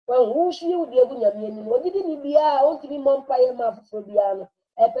when who she would be able to what did he be out to be mumpa yama for Biano?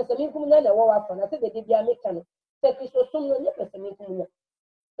 A person who can walk on. I said they did be a mechanic. Say Christo someone, a person.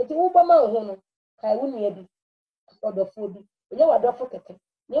 Eti uba ma hono kai wunie bi odofo bi onye wadofo keke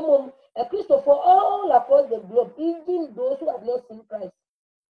nemom a Christ for all across the globe even those who have not seen Christ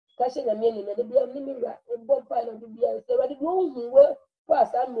kashe na mieni na bia nimira ebo pa na bia se wadi no huwe kwa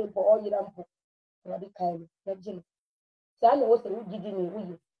samme for all yirampo wadi kai na jim sa na wo se wugidi ni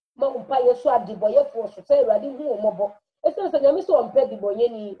wuyi ma umpa yeso adiboye fo so se wadi hu omobo ese se nyame so ompa diboye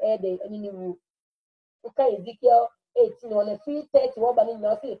ni ede ani wu okay Ezekiel 18 on a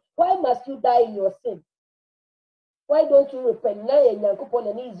 3:30 why must you die in your sin? Why don't you repent? Now and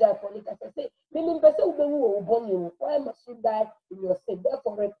Israel for it. I say, why must you die in your sin?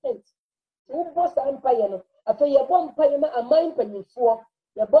 Therefore repent. So boss empire after your bomb payment a mind penny for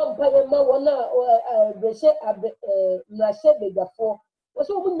your bomb payment one beshe before.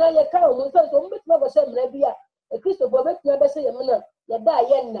 So now you can't so much maybe a Christopher never say a minute, you die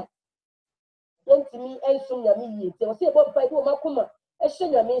yenna. Yentimi ensum nyame yie te o se ebo pa do makoma e hye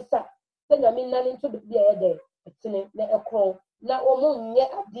nyame nsa se nyame nane nto bi a yede etene na ekron na omo nye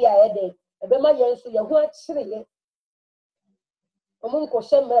ade a yede ebe ma yenso ye ho akire ye omo nko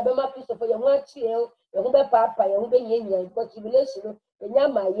hye mra ebe ma Kristo fo ye ho akire ye ho be papa ye ho be nyenya because tribulation no enya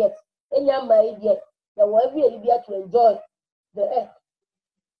ma yet enya ma ide ya wo every be to enjoy the earth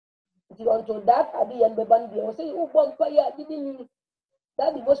until that ade ye be ban bi o se u bom pa ya didn't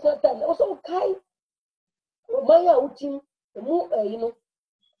that devotional time also kai Maya Utim,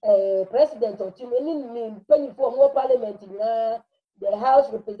 president of team, any penny for more parliament in the House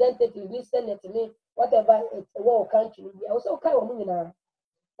representative, the Senate, whatever it's a war country. Also, kind of women are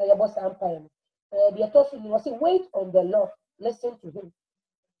a boss empire. The authority was say, wait on the Lord, listen to him.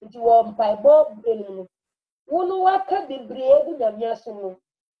 It was by Bob Bellino. One waka be brave in the Miasuno.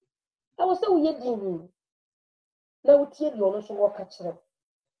 I was so yet. Now, tear you also walk at them.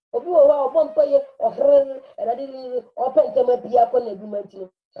 Obi wa obon paye ohre and I didn't open them up here for the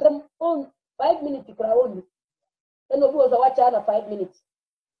from on 5 minutes kra onu and obi was watch na 5 minutes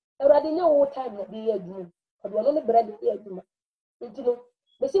already know what time na be adum obi no ne bread be adum ntino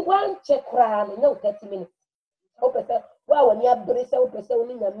be see one check kra na 30 minutes o pese wa woni abere se o pese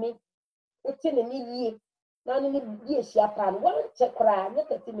oni nyame o ti ne ni yie na ni bi ehia pa no one check kra na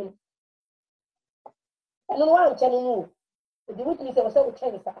 30 minutes and no one check no the witness was so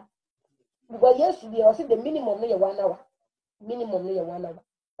trying to because yes, we also the minimum near 1 hour. Minimum near 1 hour.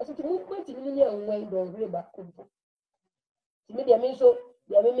 I said to me, wait to me and when don't read back. To me, they mean so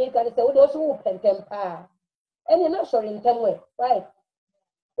they may make and say, oh, also open temper. And you're not sorry in some way, right?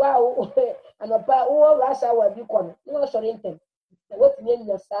 wow, and about all rush hour be come. No sorry them. What mean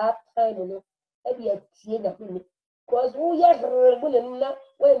the sad time, you know, every a tea in because who yes,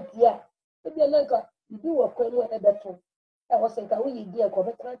 when yeah, if you're not got, you do a coin with a better. I was saying, can we dear go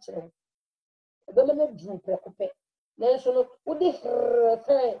better? The women drew preoccupy. Then so would this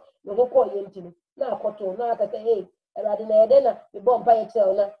time the whole call you now, cotton, now that hey, rather than dinner, the bomb by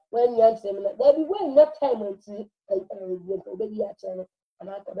itself when young seminar. There be well enough time when see a baby at channel and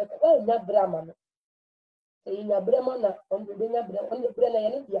I got better. Well, not Brahman. Saying a Brahman on the brain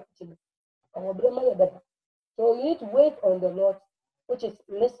and the action. Our Brahman better. So you need to wait on the Lord, which is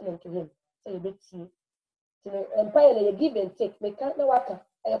listening to Him. So you bit see. Empire you give and take, make can't no water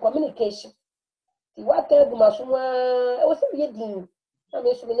and communication. See what can do Masuma? I was a yedding. I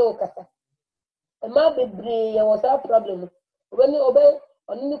mean, we know Cassa. A man be brave, was our problem. When you obey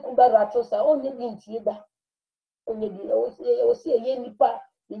on any Kuba Ratos, I only didn't see that. Only I was a year nipa,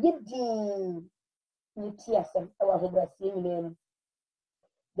 the yedding. You tears them, our home name.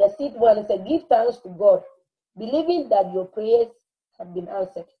 The sixth one is a give thanks to God, believing that your prayers have been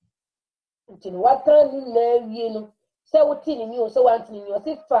answered. Until what time you know, say what in you, so one in your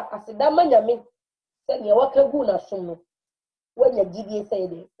sister, as a damn said you walk a good as soon. When your GD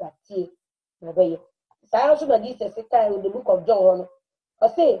said that tea, obey. Sounds like this is a time in the book of John. I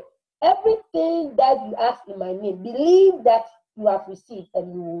say, everything that you ask in my name, believe that you have received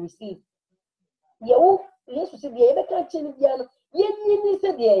and you will receive. You, yes, you see, the ever can't change the yen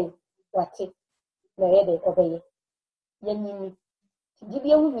said the what it, no, obey. Yen. Give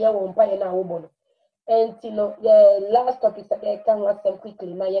you won't buy an hour. And you know, the last topic that I can ask them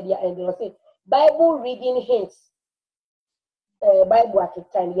quickly. Now, yeah, and they'll say Bible reading hints. Bible at the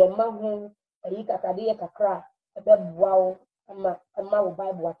time, your mom, a yikakadia kakra, a bed wow, and my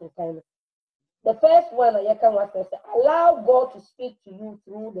Bible at the time. The first one I can ask them, allow God to speak to you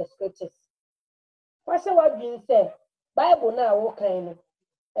through the scriptures. What's what you say? Bible now, what kind of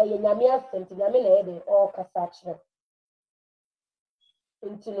a Yamia sent to Yamina or Cassatra.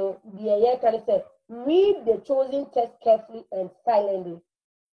 Into the year can say, read the chosen text carefully and silently.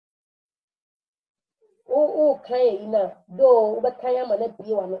 Oh, kind though, but I am an MP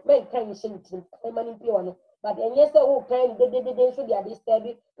one, men can sing to a man one. But and yes, oh, kind, they should be a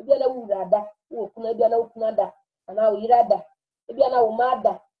disturbing, if you know rather, who could be an open and now you rather, if you know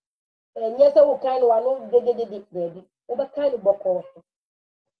mother. And yes, oh, kind one, baby, over kind of book also.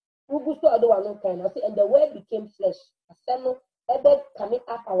 Who goes to other one, kind of, and the word became flesh. A son, ever coming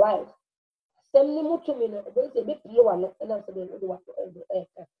up alive. Semi mutu mi no there's a bit pie one and I'm saying do what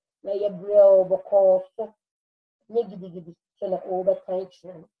na ye brel boko so nye gidi so na over time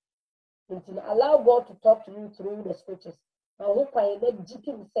children until allow God to talk to you through the scriptures na who can let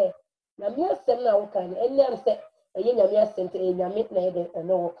jikim say na me asem na who can anyam say eye nyame asem te nyame na ye de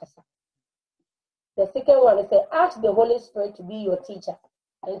no kasa. The second one is say ask the Holy Spirit to be your teacher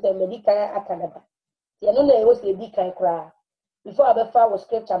and say medical academy ye no na e wo say di kan kra. Before I ever was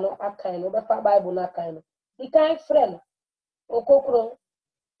scripture, no, I kind of Bible, not kind of. The kind friend, or cocoa,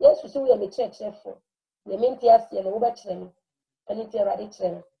 yes, we see we are church for the main tears and over training, and it's a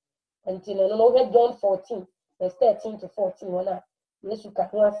radical until I know John 14, verse 13 to 14. When I yes, you can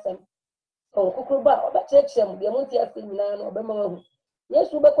ask them. Oh, cocoa, but church them, the Montias in Milan or Bema. Yes,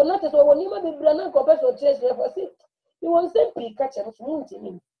 we were connected, so when you might be Brana compared to church, for see, you want to say, catch them, moon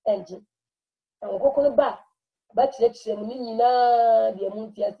in engine. And cocoa back. But church them, Nina, the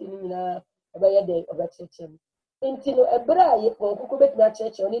Montias in Mina, a day of a church. Until a bra, or cocoa bet my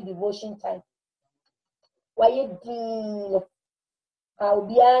church only devotion time. Why you do? I'll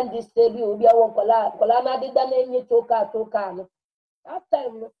be on this table, will be a one colana did than any toka. That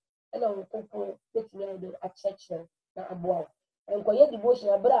time, and on cocoa bet me a church now, a boy. And for your devotion,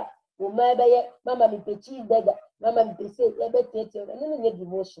 a bra, who may be Mamma me petit beggar, Mamma me say, a bet and then your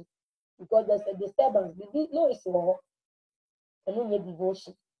devotion. Because there's a disturbance. No, it's all. And then your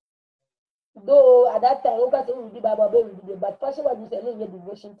devotion. Though at that time, we will be Bible, but passion was just a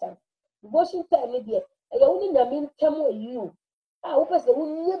devotion time. Devotion time, maybe. I only mean, come with you. I hope I say,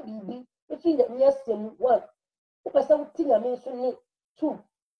 oh, baby, if you let me ask him one. If I say, I mean, so two.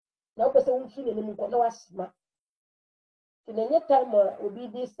 Now, I say, we feel a little no asthma. So the next time will be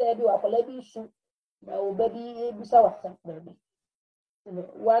this, do a collection shoot. Now, baby, Busawa, baby.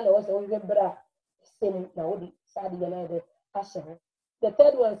 One was only bra, same now, the sad United Asher. The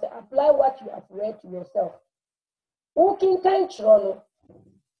third one is apply what you have read to yourself. Walking time, Chrono.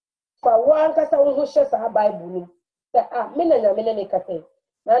 For one, because I will share our Bible. Say, Mina Cate.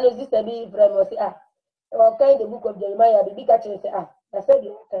 Now, this a big friend say, or kind the book of Jeremiah, the big catcher say, I said,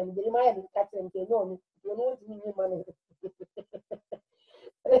 you can Jeremiah, the catcher, and say, no, you don't need money.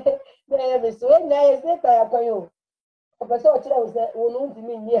 na so na ye se ta akwayo opese o kire wo se wo no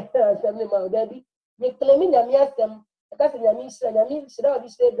ntimi nyi asem ne ma o da bi ye claim nyame asem aka se nyame shira o di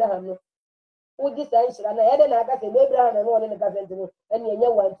shira Abraham no wo di sa shira na ye de na aka se Abraham na no ne ka se ntino ene enye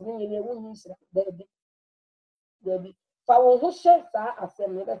wantimi nyi ne wo nyi shira da bi fa wo ho hye sa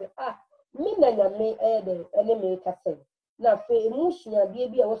asem ne ka se me na nyame de ene me ka se na fe emu sua bia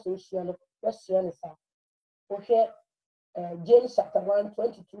bi a wo so sua no wo sua ne sa wo hwe James chapter 1,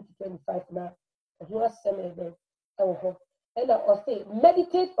 22 to 25 now. You are saying and I say,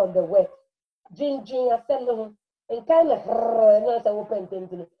 meditate on the word. Jing, assembly, and kind of not open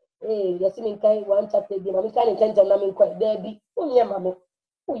thing. Eh, yes, in kind one chapter, the mammy kind of gentleman quite there be. Oh, yeah, mammy.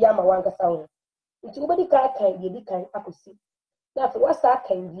 Oh, yeah, my one sound. It's nobody kind, you kind, I could see. Now, for what's that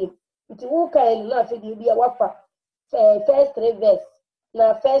kind be? It's all kind, not for you be a waffa. First 3 verse,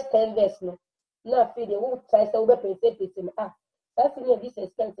 now first 10 verse, no. Now, for the whole size of weapon, that's in this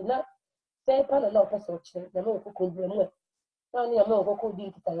extent. Now, say, Pana, no person, the more who could bring more. Now, near more who could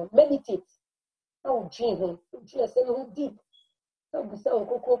be meditate. Oh, Jim, just say who deep. Don't be so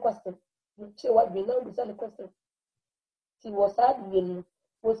question. You say what we know, be the question. She was arguing,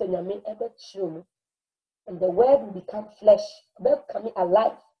 was a yammy ever true, and the word will become flesh, about coming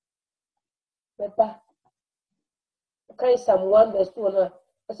alive. Pepper. Okay, someone verse 2.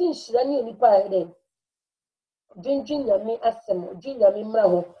 I think she only pie then. Dwendwen nyame asem dwen nyame mra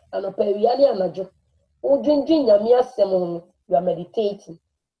ho anopa wiane anajo o dwendwen nyame asem ho you are meditating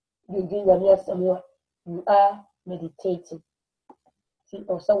dwendwen nyame asem ho you are meditating see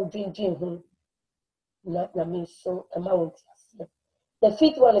also dwendwen ho na nyame so amount. The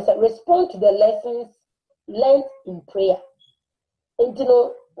 5th one is that respond to the lessons learned in prayer. And you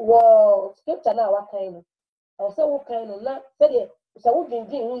know what scripture na wa kind of also what kind of na say so wo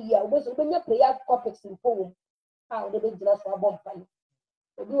dwendwen ho ya wo so benya prayer topics in poem. How they be just for bomb pie.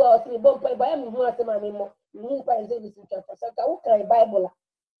 Do our 3 bomb pie by me who has my memo. You pie say this in church. So ka cry Bible.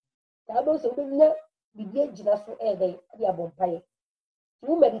 Ka do so be na bibie gina so e dey ya bomb pie.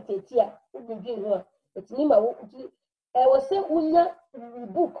 You meditate here. You be ho. It mean ma wo was say unya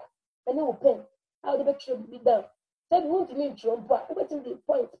book and you pen. How the picture be done. Say we want to mean trump. We bet the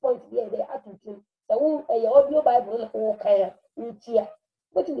point there they attitude. So who audio Bible na o kan you tia.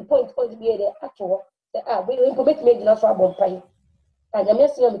 What is the point be there actual. We don't make me na so abon pai anya me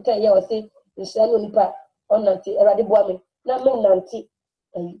se me kan ye o se nhyira no nipa onanti erade boa me na me nanti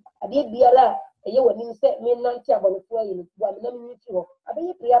ade biara eye wani se me nanti abonefo aye no boa me na me nti ho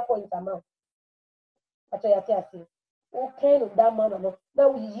abeye prayer point amount ato ya te ase o kan no da ma no na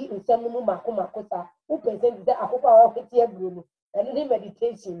wo yi nsem no mako sa o present de akoko a o fiti agro no ene ni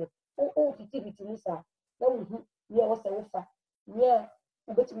meditation no o fiti musa na wo hu ye wo se wo fa ye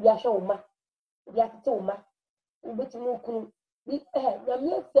o beti bi ahwe wo ma ya tete uma ubetimu kunu bi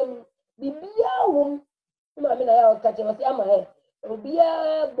nyame sem bibia wom ma me na ya ka che wasi ama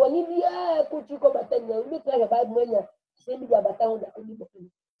obia boni bia kutu ko batanya ubi ka ya Bible nya se bi abata ho da obi bokunu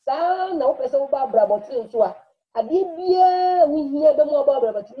sa na wo pese wo ba bra botin so a ade bia wo hia be mo ba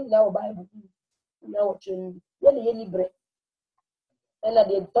bra botin na wo Bible na wo chen ye le libre and at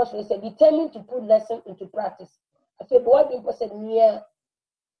the touch we say determined to put lesson into practice afi bo wa bi pose nia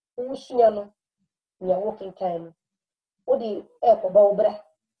wo sua no we are working time. What the air for Bobra?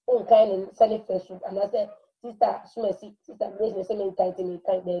 On kind and selling fresh food. And I said, Sister Sumesi, Sister Grace, the same kind in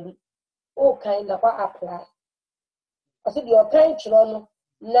kind baby. Oh, kind of what apply. I said, your kind children,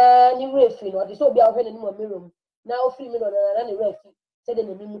 na ni refi, or this will be our friend in my mirror. Now, 3 million and a refi, said in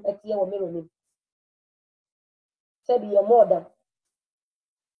the minute at your mirror. Said you're more than.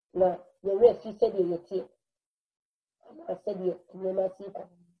 Now, the refi said you're tea. I said, you never see.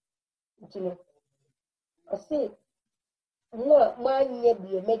 You know. I say, more man ye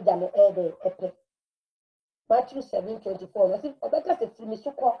be made than epe. Matthew 7:24. I say, better say free me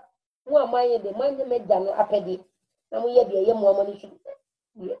so call. More man ye the man ye made than apedi. Now ye be a more money should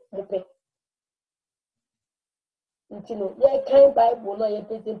be mupe. You know, ye kind Bible no ye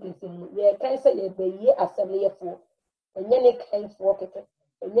person. Ye kind say ye be ye assembly for. And ye kind for keke.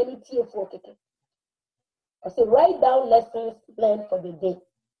 And ye tea for keke. I say, write down lessons learned for the day.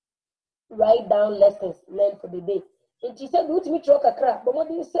 Write down lessons learned for the day. And she said, "What me truck a crap?" But what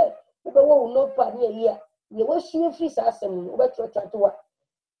do you say? Because we will not part near here. You will see free assassin over to work.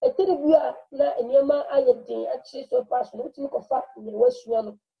 A terrible na and your man I had actually so fast. What you look fat in the West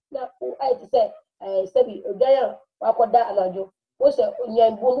Yam. Now, I say, I said, a guy, Wakoda and Ajo. Was a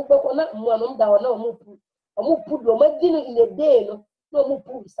young boy who not one of down no more. A more put your dinner in the day, no more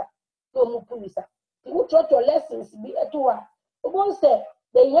pulisa. No more pulisa. You try your lessons be at work. But one said,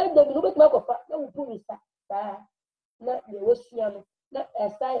 the young devil look at my papa, no pulisa. Not the West Yam. na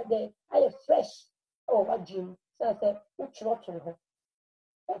aside the I fresh. Oh, what dream? So I said, which rock to her?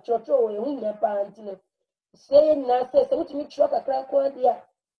 At your throw, we never until saying, I said, so which me truck a crack one dear.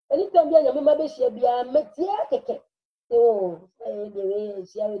 Anytime you remember, she be a metia keke. Oh, the way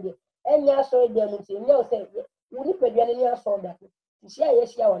she already. And ya saw them until you say, you need to be any saw that. She,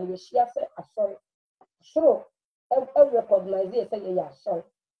 yes, she one, she said, I'm sorry. So, I recognize it, say, yeah, sorry.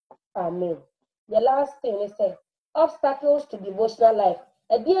 Amen. The last thing is say, obstacles to devotional life.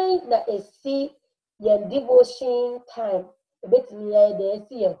 Again, that is see your devotion time. A bit near the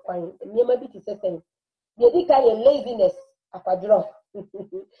see and fine. Never be to say, you think I laziness of a draw.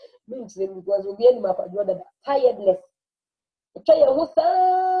 Means because we be in my that tiredness. You try your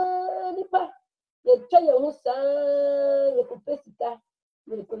hosa, nipa. You try your hosa, you could face it.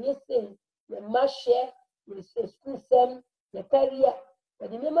 You could say, you must share, you say, school sem, your career.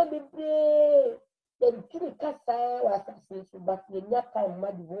 But the never be brave. Then two casa was assassination, but the near time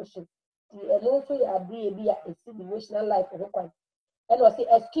my devotion. And also, I be a devotional life of one. And was the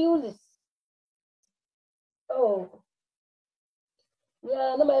excuses. Oh,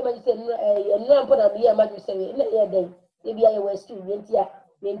 yeah, no, my man said, no, put a beer, man, say, maybe I was too, went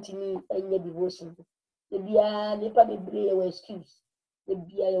me and your devotion. The beer, the public beer was excuse. The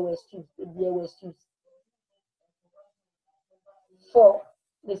beer was excuse. The beer was excuse. For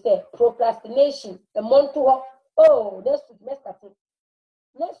they say procrastination, the month to walk. Oh, next week,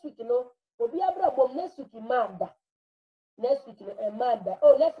 next week, you know, we'll be able to next week, mad. Next week, mad.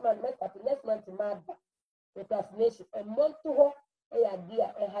 Oh, next month, next month, mad. Procrastination, a month to walk. A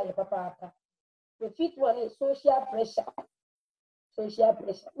idea, a higher papa. The fifth one is social pressure. Social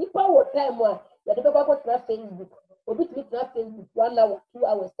pressure. If I were time one, you have to go to Facebook. Or bit me to Facebook 1 hour, 2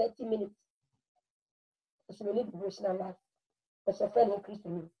 hours, 30 minutes. It's really devotional life. As a friend of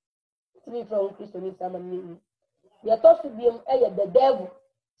Christian, to me from Christian, some you are taught to be the devil.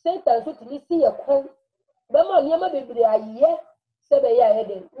 Satan so to see a coin. But man, you might be a year, 7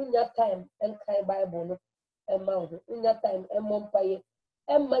 years, in your time, and kind Bible, and mount, in your time, and Mompaye,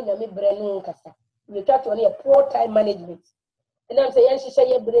 and Manami Breno Cassa. You try to only a poor time management. And I'm saying, she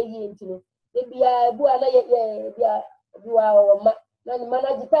say, Bray into maybe I do another year, you are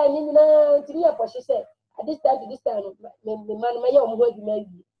manage time in to me, for she said, at this time to this time, man, my own word may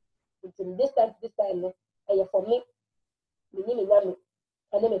be. This time to this time, for me, the name is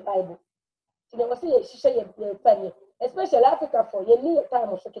and then a Bible. So there was she say time, especially Africa for you need time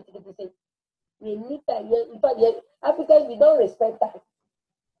of security to say. We need time. In fact, Africans we don't respect time.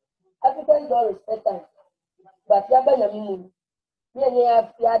 Africans don't respect time. But Yaba Yamimu, me and you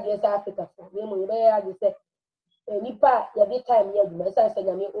have this Africa for me, you may have to say, Nipa, you have time, you have to say,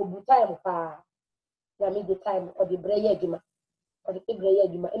 Yami, Obu time, Yami the time, or the Brayagima, or the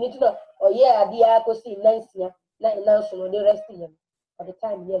Brayagima. And it's not, or yeah, the Akosi, Nancy, Nancy, or the rest of them, or the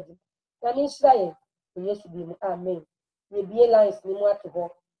time, yeah. Yami Israel, yes, be amen. We be lines, we want to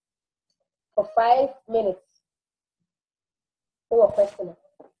go for 5 minutes. Oh, question.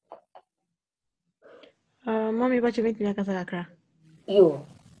 Mommy, what you make me a You.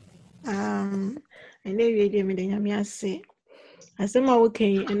 I know you did me the Yamia say. I said, my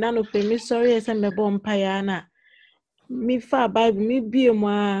okay, and then pay me sorry as I'm a bomb piana. Me far Bible, me be a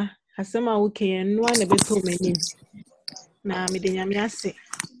ma, I said, my okay, and one a bit to me. Now, me the Yamia say,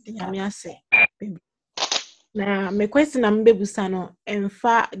 now, my question I'm baby sano, and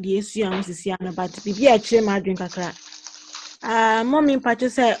far the issue I'm Siana, but be a chair my drink a crack. Mommy, Patch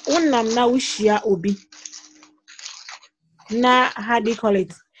said, Unam now wishia obi. Na how do you call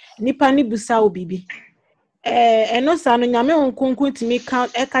it? Nipa ni busa obibi. Eno sa no nyame onkonko timi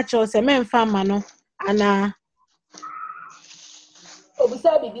count e ka che se memfa ma no ana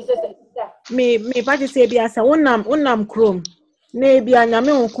Obisa bibi se me party say bia sa wonam chrome na bia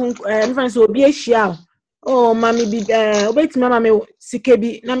nyame onkonko nfa so obi ahia o ma me bi obetimi ma me sike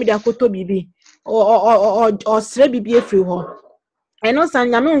bi na me da koto bibi o sre bibi efiri ho eno sa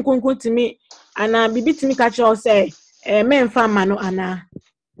nyame onkonko timi ana bibi timi ka che o se memfa ma no ana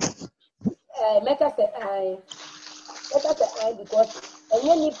Meka say I because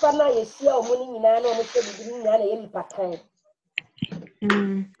enye nipa na yesia omuni nyina na omo se bibi nyina na ye nipa kan.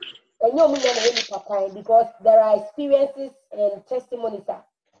 Enye omuni nyina na ye nipa kan because there are experiences and testimonies that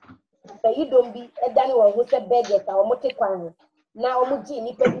you don't be edani wo ho se budget a omo te kwan na omo ji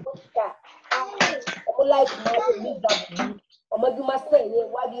nipa bi ka omo life na dey miserable omo duma say ye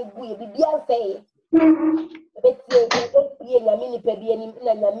wa dey bu ye bibi an say betie ye nyame nipa bi ani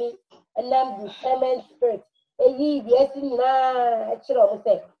na nyame enam discernment spirit eyi di esi na kire omo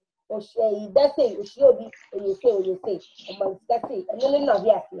say o she da say o she obi o say o man say eno ne na bi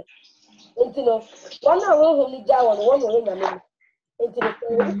ase enti no wana wo ho ni ja won wo no nyame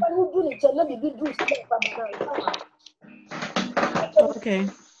Okay.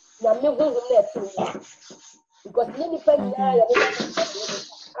 Because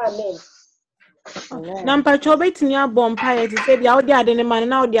amen. Na mpacho betimi abọ mpaye ti se bia wo di ade ne man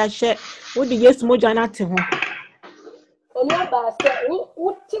na wo di ahye wo di Yesu moja na te ho. Oni aba se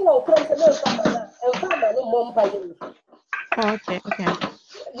wo ti wo krom se no fama no mom mpaye. Okay.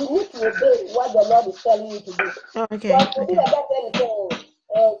 You need to obey what the Lord is telling you to do. Okay.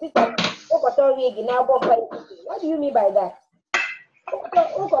 Sister, what do you mean by that?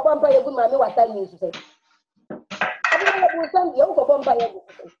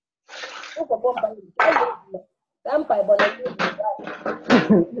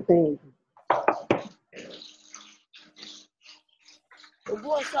 Obu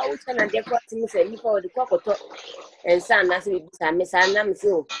also I would na dey kwat me say nipa odi kwakoto ensa na se bisa me sa na me se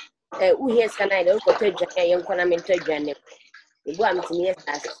o uhie ska na dey kwakoto adwane ye nkona me nto adwane ebu am timi yes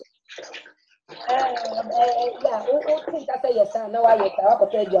as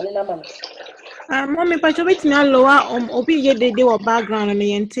Mommy mpacho betimi alowa obi ye dede wo background no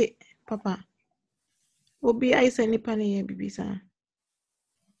yente papa. Obi aisa nipa ne ye bibisa.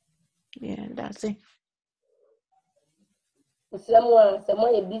 Yeah, that's it.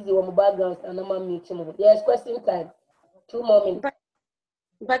 Someone is busy on the background and I'm muting. Yes, question time. 2 more minutes.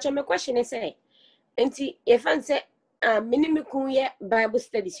 But my question is say enti if I say minimum ku ye Bible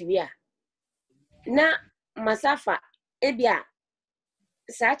studies we a na masafa ebia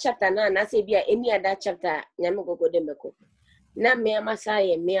sa chapter na say bia any other chapter nyame gogo de meko na me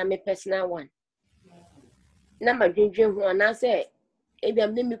amasaye me personal one na madwedwe ho na say ebia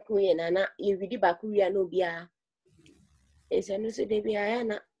minimum ku ye na ye widi ba ku wi na obia ese no se de bia ya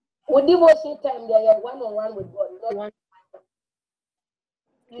na with devotion time there are one-on-one with God.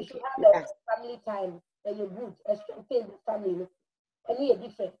 You should have a family time and you're good, a strengthened family. And we are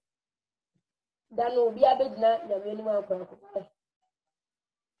different. That will be a bit not the minimum. One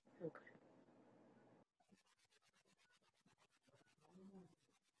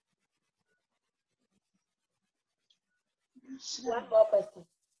more question.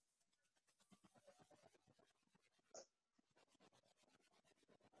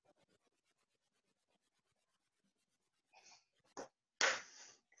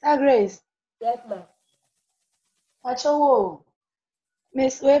 Grace. Yes, ma'am. Acho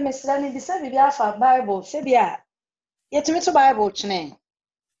Miss Lani bisa bibi afa Bible se bia yetumi to Bible chene.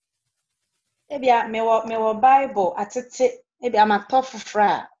 Ebia me wo Bible atete ebia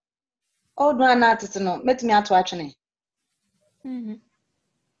matofofra. Odu ana atete no metumi ato atwene.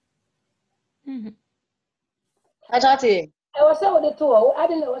 Ajati. I was saying with the two. I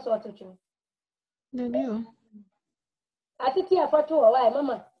didn't know what to do. No, no. I think you have 2 why,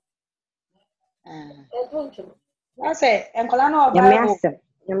 Mama? I say enkola na Bible.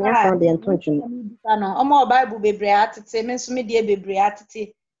 Nyame de entonchum. No, omo Bible bebre atete, me nso me de bebre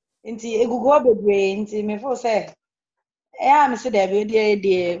atete. Nti egugo bebre nti me fo say me se de be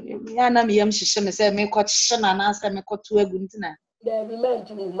de ya na me yam hihye me say me kwotche na na say me kwoto agu nti na. They be meant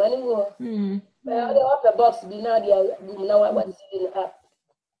to move money go. They have the box be now what is in the app.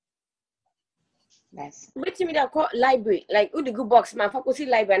 Nice. Wait me da call library like who the good box man focus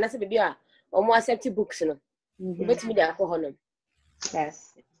library na say baby or more accept books no. Wait me da call hono.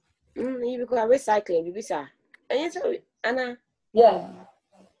 Yes. You because recycling baby sir. And yes Anna. Yeah.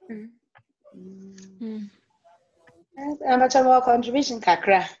 And much more contribution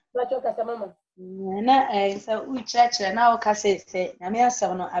kakra. But your Mama. Na so we church na o ka say na me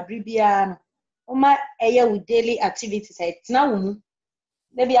asem no abribia no. Oma eye with daily activities na wo mu.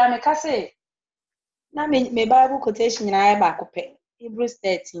 Da bia me ka say na me Bible quotation na ba kope. Hebrews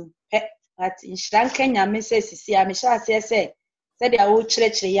 13 pe at inshran Kenya me say sisi a me sha say said ya wo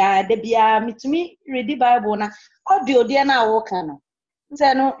chire ya da bia mitumi read Bible na audio de na wo ka no.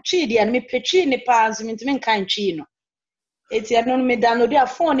 Nse no twi de na me petwi ne pa nso mitumi nkan twi no. Eti eno me download a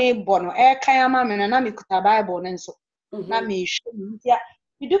phone e bo no e kan ama me na me kuta Bible ne nso na me hwe ntia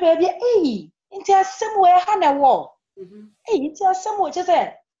me do ba bia ntia asem we ha na wo ntia asem wo che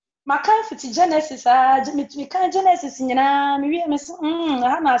se makan fiti Genesis me kan Genesis nyina me wie me so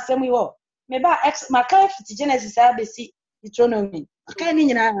ha na asem wo me ba makan fiti Genesis besi Deuteronomy makan ni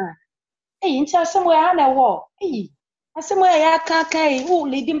nyina ntia asem we ha na wo asem we ya kan wo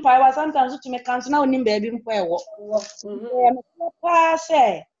leading power sometimes to me kan so na onim ba bi mpo e wo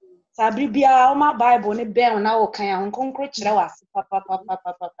say sabri bia o ma Bible ne ben na wo kan ya nkonkro kire wase papa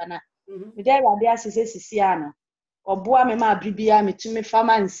na me dey rabi asisi ano oboa me ma bibia metumi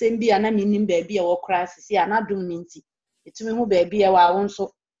fama nsem bia na menim ba bia wo kra asisi ana dum ninti metumi hu ba bia wa wo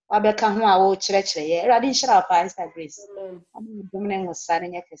nso wabɛka ho a wo kyerɛkyerɛ yɛ Awurade nhyira pa Esther Grace domine ngo sa ne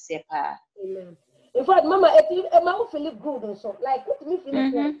nyɛ kɛseɛ pa Amen. In fact, Mama, it might feel good also. Like, what me feel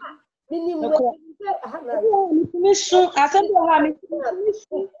like? Meaning, me so asɛm bi wɔ hɔ a me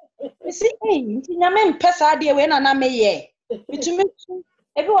so mesi nti nyame mpɛ saa deɛ wei na meyɛ metumi so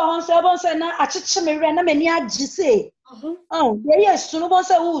ebi wɔ hɔ nso ɛbɔ nso na akyekye me werɛ na m'ani agye se deɛ yɛ su no bɔ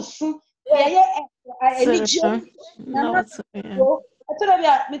sɛ wo su deɛ yɛ anigye na ɛtɔrɔ bi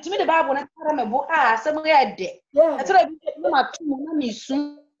a metumi de Bible na kara me bo a asɛm yɛ de ɛtɔrɔ bi na mato mu na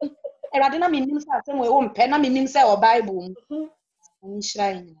mesu Awurade na menim sɛ asɛm wɔ ɛwɔ mpɛ na menim sɛ wɔ Bible mu nhyira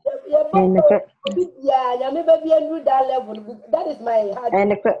yɛ that is my heart.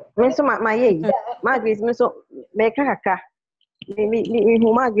 And my Grace, me kaka. Me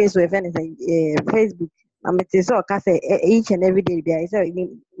who my Grace with anything Facebook. I'm so say each and every day. I say we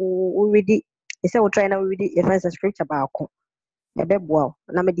read it. I say we try now read it. If I say scripture about wow.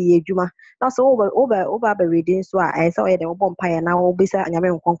 Na me di edwuma. Na so over be reading so I saw the obon pie na obisa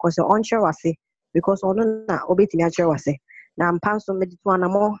nyame nkonko so on share wase because ono na obetimi a share wase. Na mpanso me ditu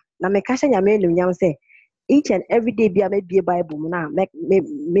anamo na me ka nyame enunyam say each and every day be a Bible na me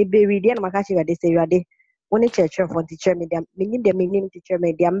be reading na maka share dey say you are dey only church for teacher me dem me teacher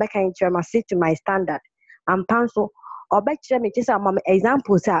me dem make kan teacher ma sit to my standard. Mpanso obekyere me kyesa am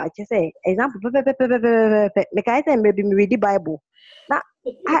example say kyesa example me ka say me read the Bible na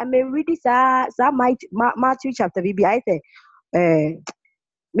I me read this Matthew chapter bibi I say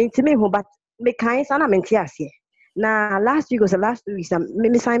me ntimi ho but me kan say na me ntia ase na last week was the last 2 weeks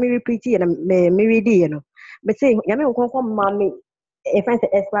me sign me repeat it and me read it you know but say yame nkonko mama if I say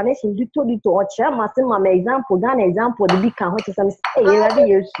explanation do to or share my example dan example the big can what say hey you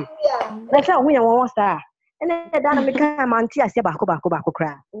ready yesu na say we won star and then me kan man tia ase ba ko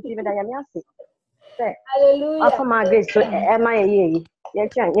kra nti me da yame ase say Hallelujah. after my Grace so am I ye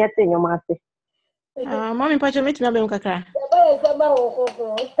tell you ase Mommy Pacho meet me abem kakra.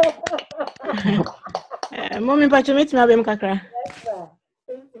 Mommy Pacho meet me abem kakra.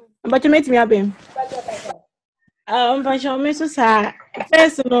 Pacho meet me abem. Pacho me so sa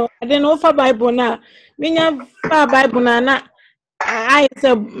first no I don't know for Bible na. Minya for Bible na I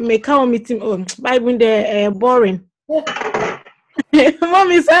say me ka meeting Bible dey boring.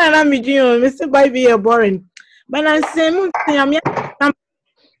 Mommy say na me dream me say Bible boring. But I say me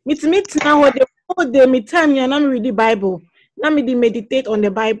na whole day me time ya na me read the Bible. Na me dey meditate on the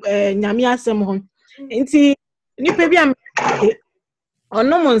Bible nyame asem ho. Nti nipa bi am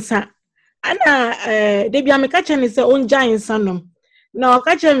ono monsa ana de bi am ka che ni se onja insanom. Na o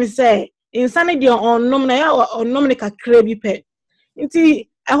ka che mi se insane de onnom na ya onnom ne kakra bi pe. Nti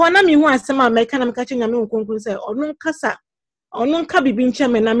ehọ na me hu asem a me ka na me ka che nyame nkonkun se ono kasa ono nka bibi nche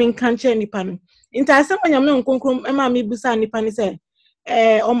me na me nka nche nipa no. Nti asem nyame nkonkun e ma me busa nipa ni se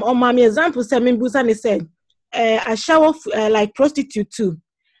my example say me busa ni say a shower like prostitute too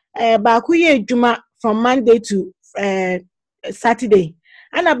ba ku ye adwuma from Monday to Saturday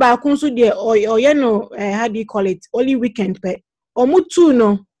ana ba ku nso de oye no how do you call it only weekend pe omutu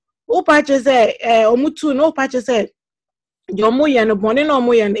no o pa che say omutu no o pa che say the omoye no bone no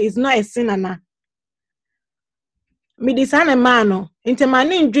omoye is not a sin ana me disana man no inte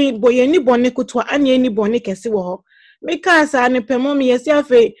mane ndwi boye ni bone kotwa anye ni bone kese wo ho because I ne pemo me yesi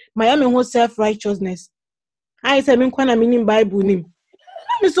afi Miami ho self righteousness. I say me kwana minim Bible nim.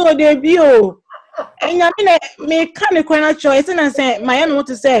 Me so dey bi o. Enya me ka ne kwana cho ese na say Miami want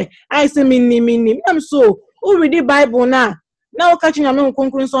to say I say me nim. Am so who read the Bible na o ka chi nyame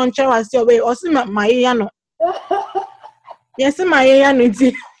nkonkron so nche wase o we o se maye ya no. Yes maye ya no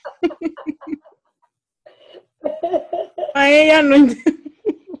nti. Maye ya no nti.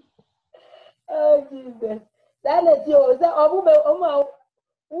 Oh Jesus. That is you. Say omo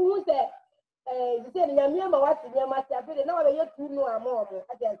who say say nyame ma wati nyama ti afede na we yetu no amo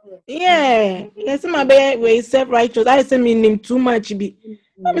yeah, yes my be we self righteous. I say me nim too much bi.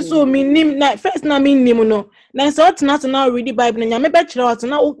 I'm so me nim na first na me nim no. Na so what na read the Bible na nyame be kire what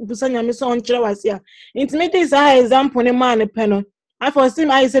na busa nyame so on kire wase a. Intimate is a example ne man pe no. I for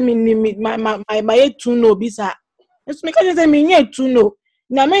him I say me nim my yetu no bi sa. It's me can say me yetu no.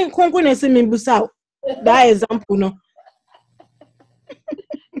 Na me nkonko na say me busa that example no.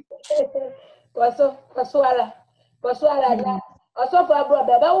 Kwasuala ya. Also for abro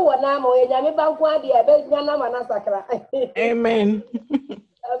be wo na ma o nyame banko ade e be nyana ma na sakra. Amen.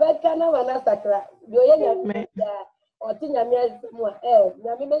 Aba kana ma na sakra. Bi o ye nyame ya. O ti nyame mu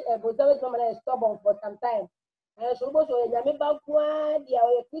nyame be bo tawe to ma na stubborn for some time. So bo so nyame banko ade o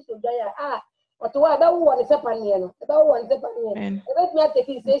ye Kristo ya o to wa ba wo ne sepanie no. Ba wo ne sepanie. E be me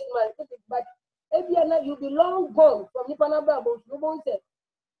take 6 months but if you are not you be long gone from Nipanaba bo say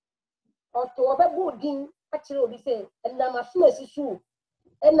Auto about din, actually, be say, and now my soon as you,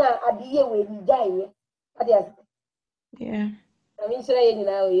 and now at the year where you die. Yeah. I mean, say,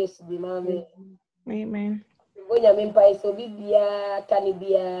 now, yes, be mammy. Amen. When you mean by so bibia,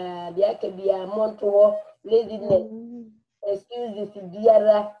 canibia, biakabia, monto, laziness, excuses,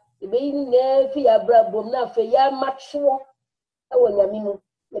 diara, the baby never fear brabom, now for ya mature. I want Yamimu,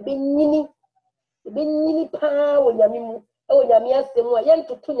 the Benini power Yamimu, oh Yamia Semo, Yan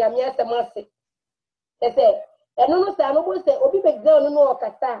to Yamia Samasi. They say, and no, sir, no, say, Obi make down no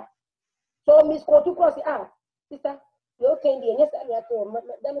casta. So Miss Cotu cross sister, you can be, yes, I have to,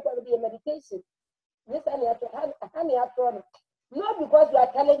 then it will be a meditation. Yes, I have to, not because you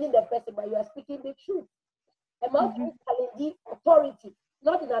are challenging the person, but you are speaking the truth. A mouth challenging authority,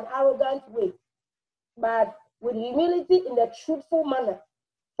 not in an arrogant way, but with humility in a truthful manner.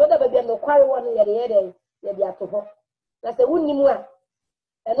 So that baby no quarry one yet to her. That's a winning one.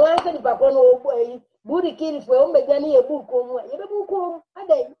 And one said if I go no boy, booty kill for home, begani a book home, you book home,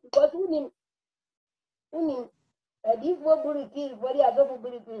 because winning. This one booty kill for the other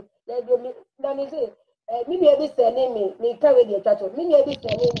booty kill. Let me say, maybe a bit name me carry the tattoo. Maybe a bit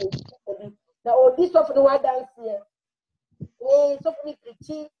name. Now, all this of the one dance here. So many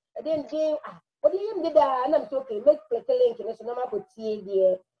preaching, and then what do you did that? And I'm talking, make play link in the number of tea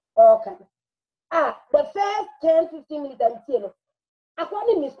there. Okay. The first 10-15 minutes I'm saying, I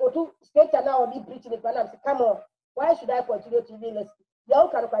want Miss Otu straight now be preaching it. And I'm saying, come on, why should I continue to be listening? The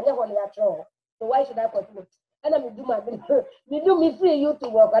old kind of so why should I continue? And I'm do my me free you to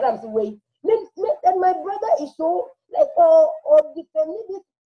work. And I'm saying, wait. And my brother is so like defending this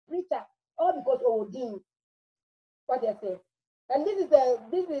preacher, all because Dean. What they say. And this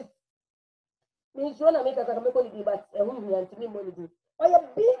is means you wanna make a comedy, but a woman and me money. Or a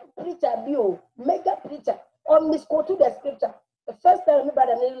big preacher, mega preacher, or misquote the scripture. The first time me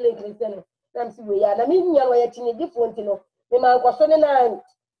brother nearly link listen. I'm saying we are. I mean, you are watching different, you know. Me man questioning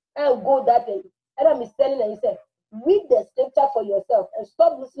and go that way. And I'm standing and he said, read the scripture for yourself and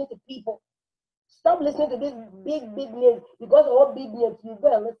stop listening to people. Stop listening to these big names because of all big names. You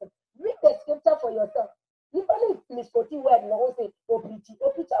go and listen. Read the scripture for yourself. Even if misquoting word, you always say,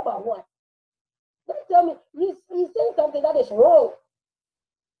 preach about what? Don't tell me, he's saying something that is wrong.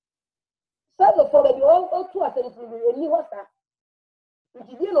 First of all, maybe all two are saying, and he was that. If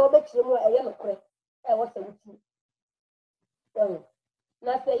you didn't know that you know, I am a correct. I was saying,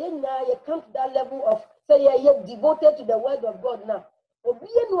 now say, you come to that level of, say, you're devoted to the word of God now. Obi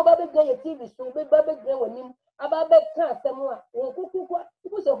no babe gbe ye TV so be babe gbe wanim aba be ka asem a won kuku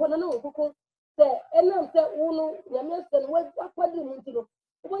ibu se hono na won kuku se enam se unu nyame se no akwadi mu ntino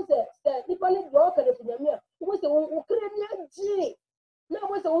ibu se nipa ne do ka de nyame a ibu se won kire ni agi na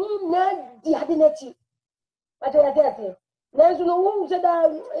ibu se won na di ade na chi ate na so no won se da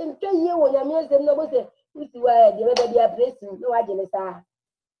ntwa ye wo nyame se no ibu se isi wa de be dia blessing no age ne sa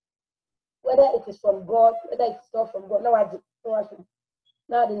whether it is from God whether it is not from God no age no age.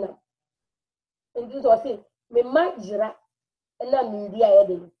 Now, and this was it. Me majira, and I'm in the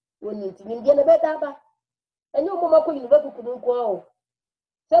idea. When it's in the better, and your mama could never couldn't go.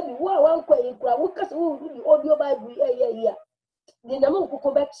 Tell me what one quay, Lucas, who the audio Bible, yeah. The number who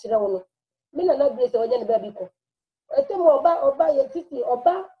come back, Shirano. Men are not grace or any baby. I tell more about or buy a city or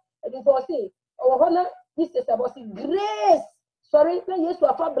bar, and before say, or honor, this is about grace. Sorry, I used to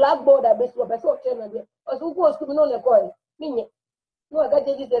have a blackboard, I bet you a person, or who goes to know the coin. Meaning. No, I got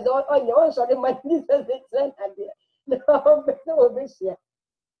this as on your own, sorry, my this is the trend idea. No, better will be here.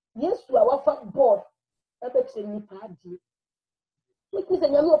 Yes, to our fat board, I bet you need party. Which is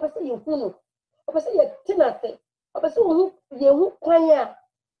a young person you know. I was saying, Tinate, I was so you quanya.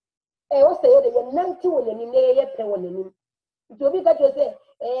 I was saying, you're 19 and you may yet pay on him. It will be that you say,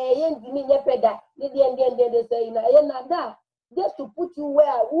 yen me your peda, they say, I am not that. Just to put you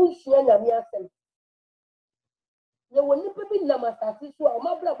where we share a measem. You will never be Namasasi, so I'm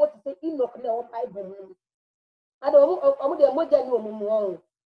not about to say Enoch now. I don't know. I'm the modern woman.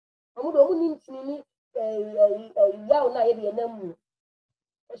 I'm the only thing young lady and them.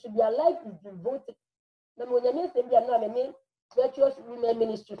 Their life is devoted. The Monamis and their name, virtuous women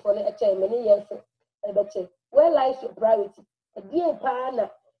ministry for many years. Where lies your priority? A dear partner,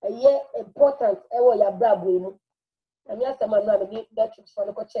 a year important, ever your bravo. And yes, I'm not a bit virtuous for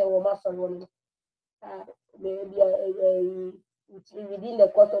the coach or master woman. Maybe within the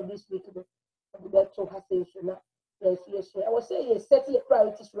course of this week, the conversation. Yes. I was saying, setting your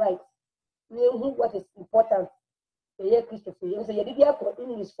priorities right. Knowing what is important. Yeah, Christopher. You say, you did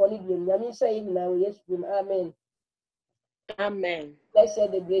English for living. I mean, saying now, yes, amen. Amen. Let's share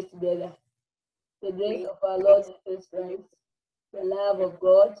the grace together. The grace of our Lord Jesus Christ, the love of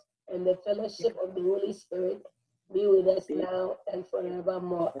God, and the fellowship of the Holy Spirit be with us now and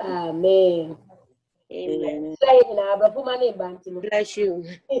forevermore. Amen. Amen. Bless you.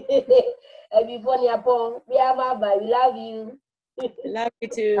 Before we love you. Love you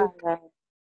too.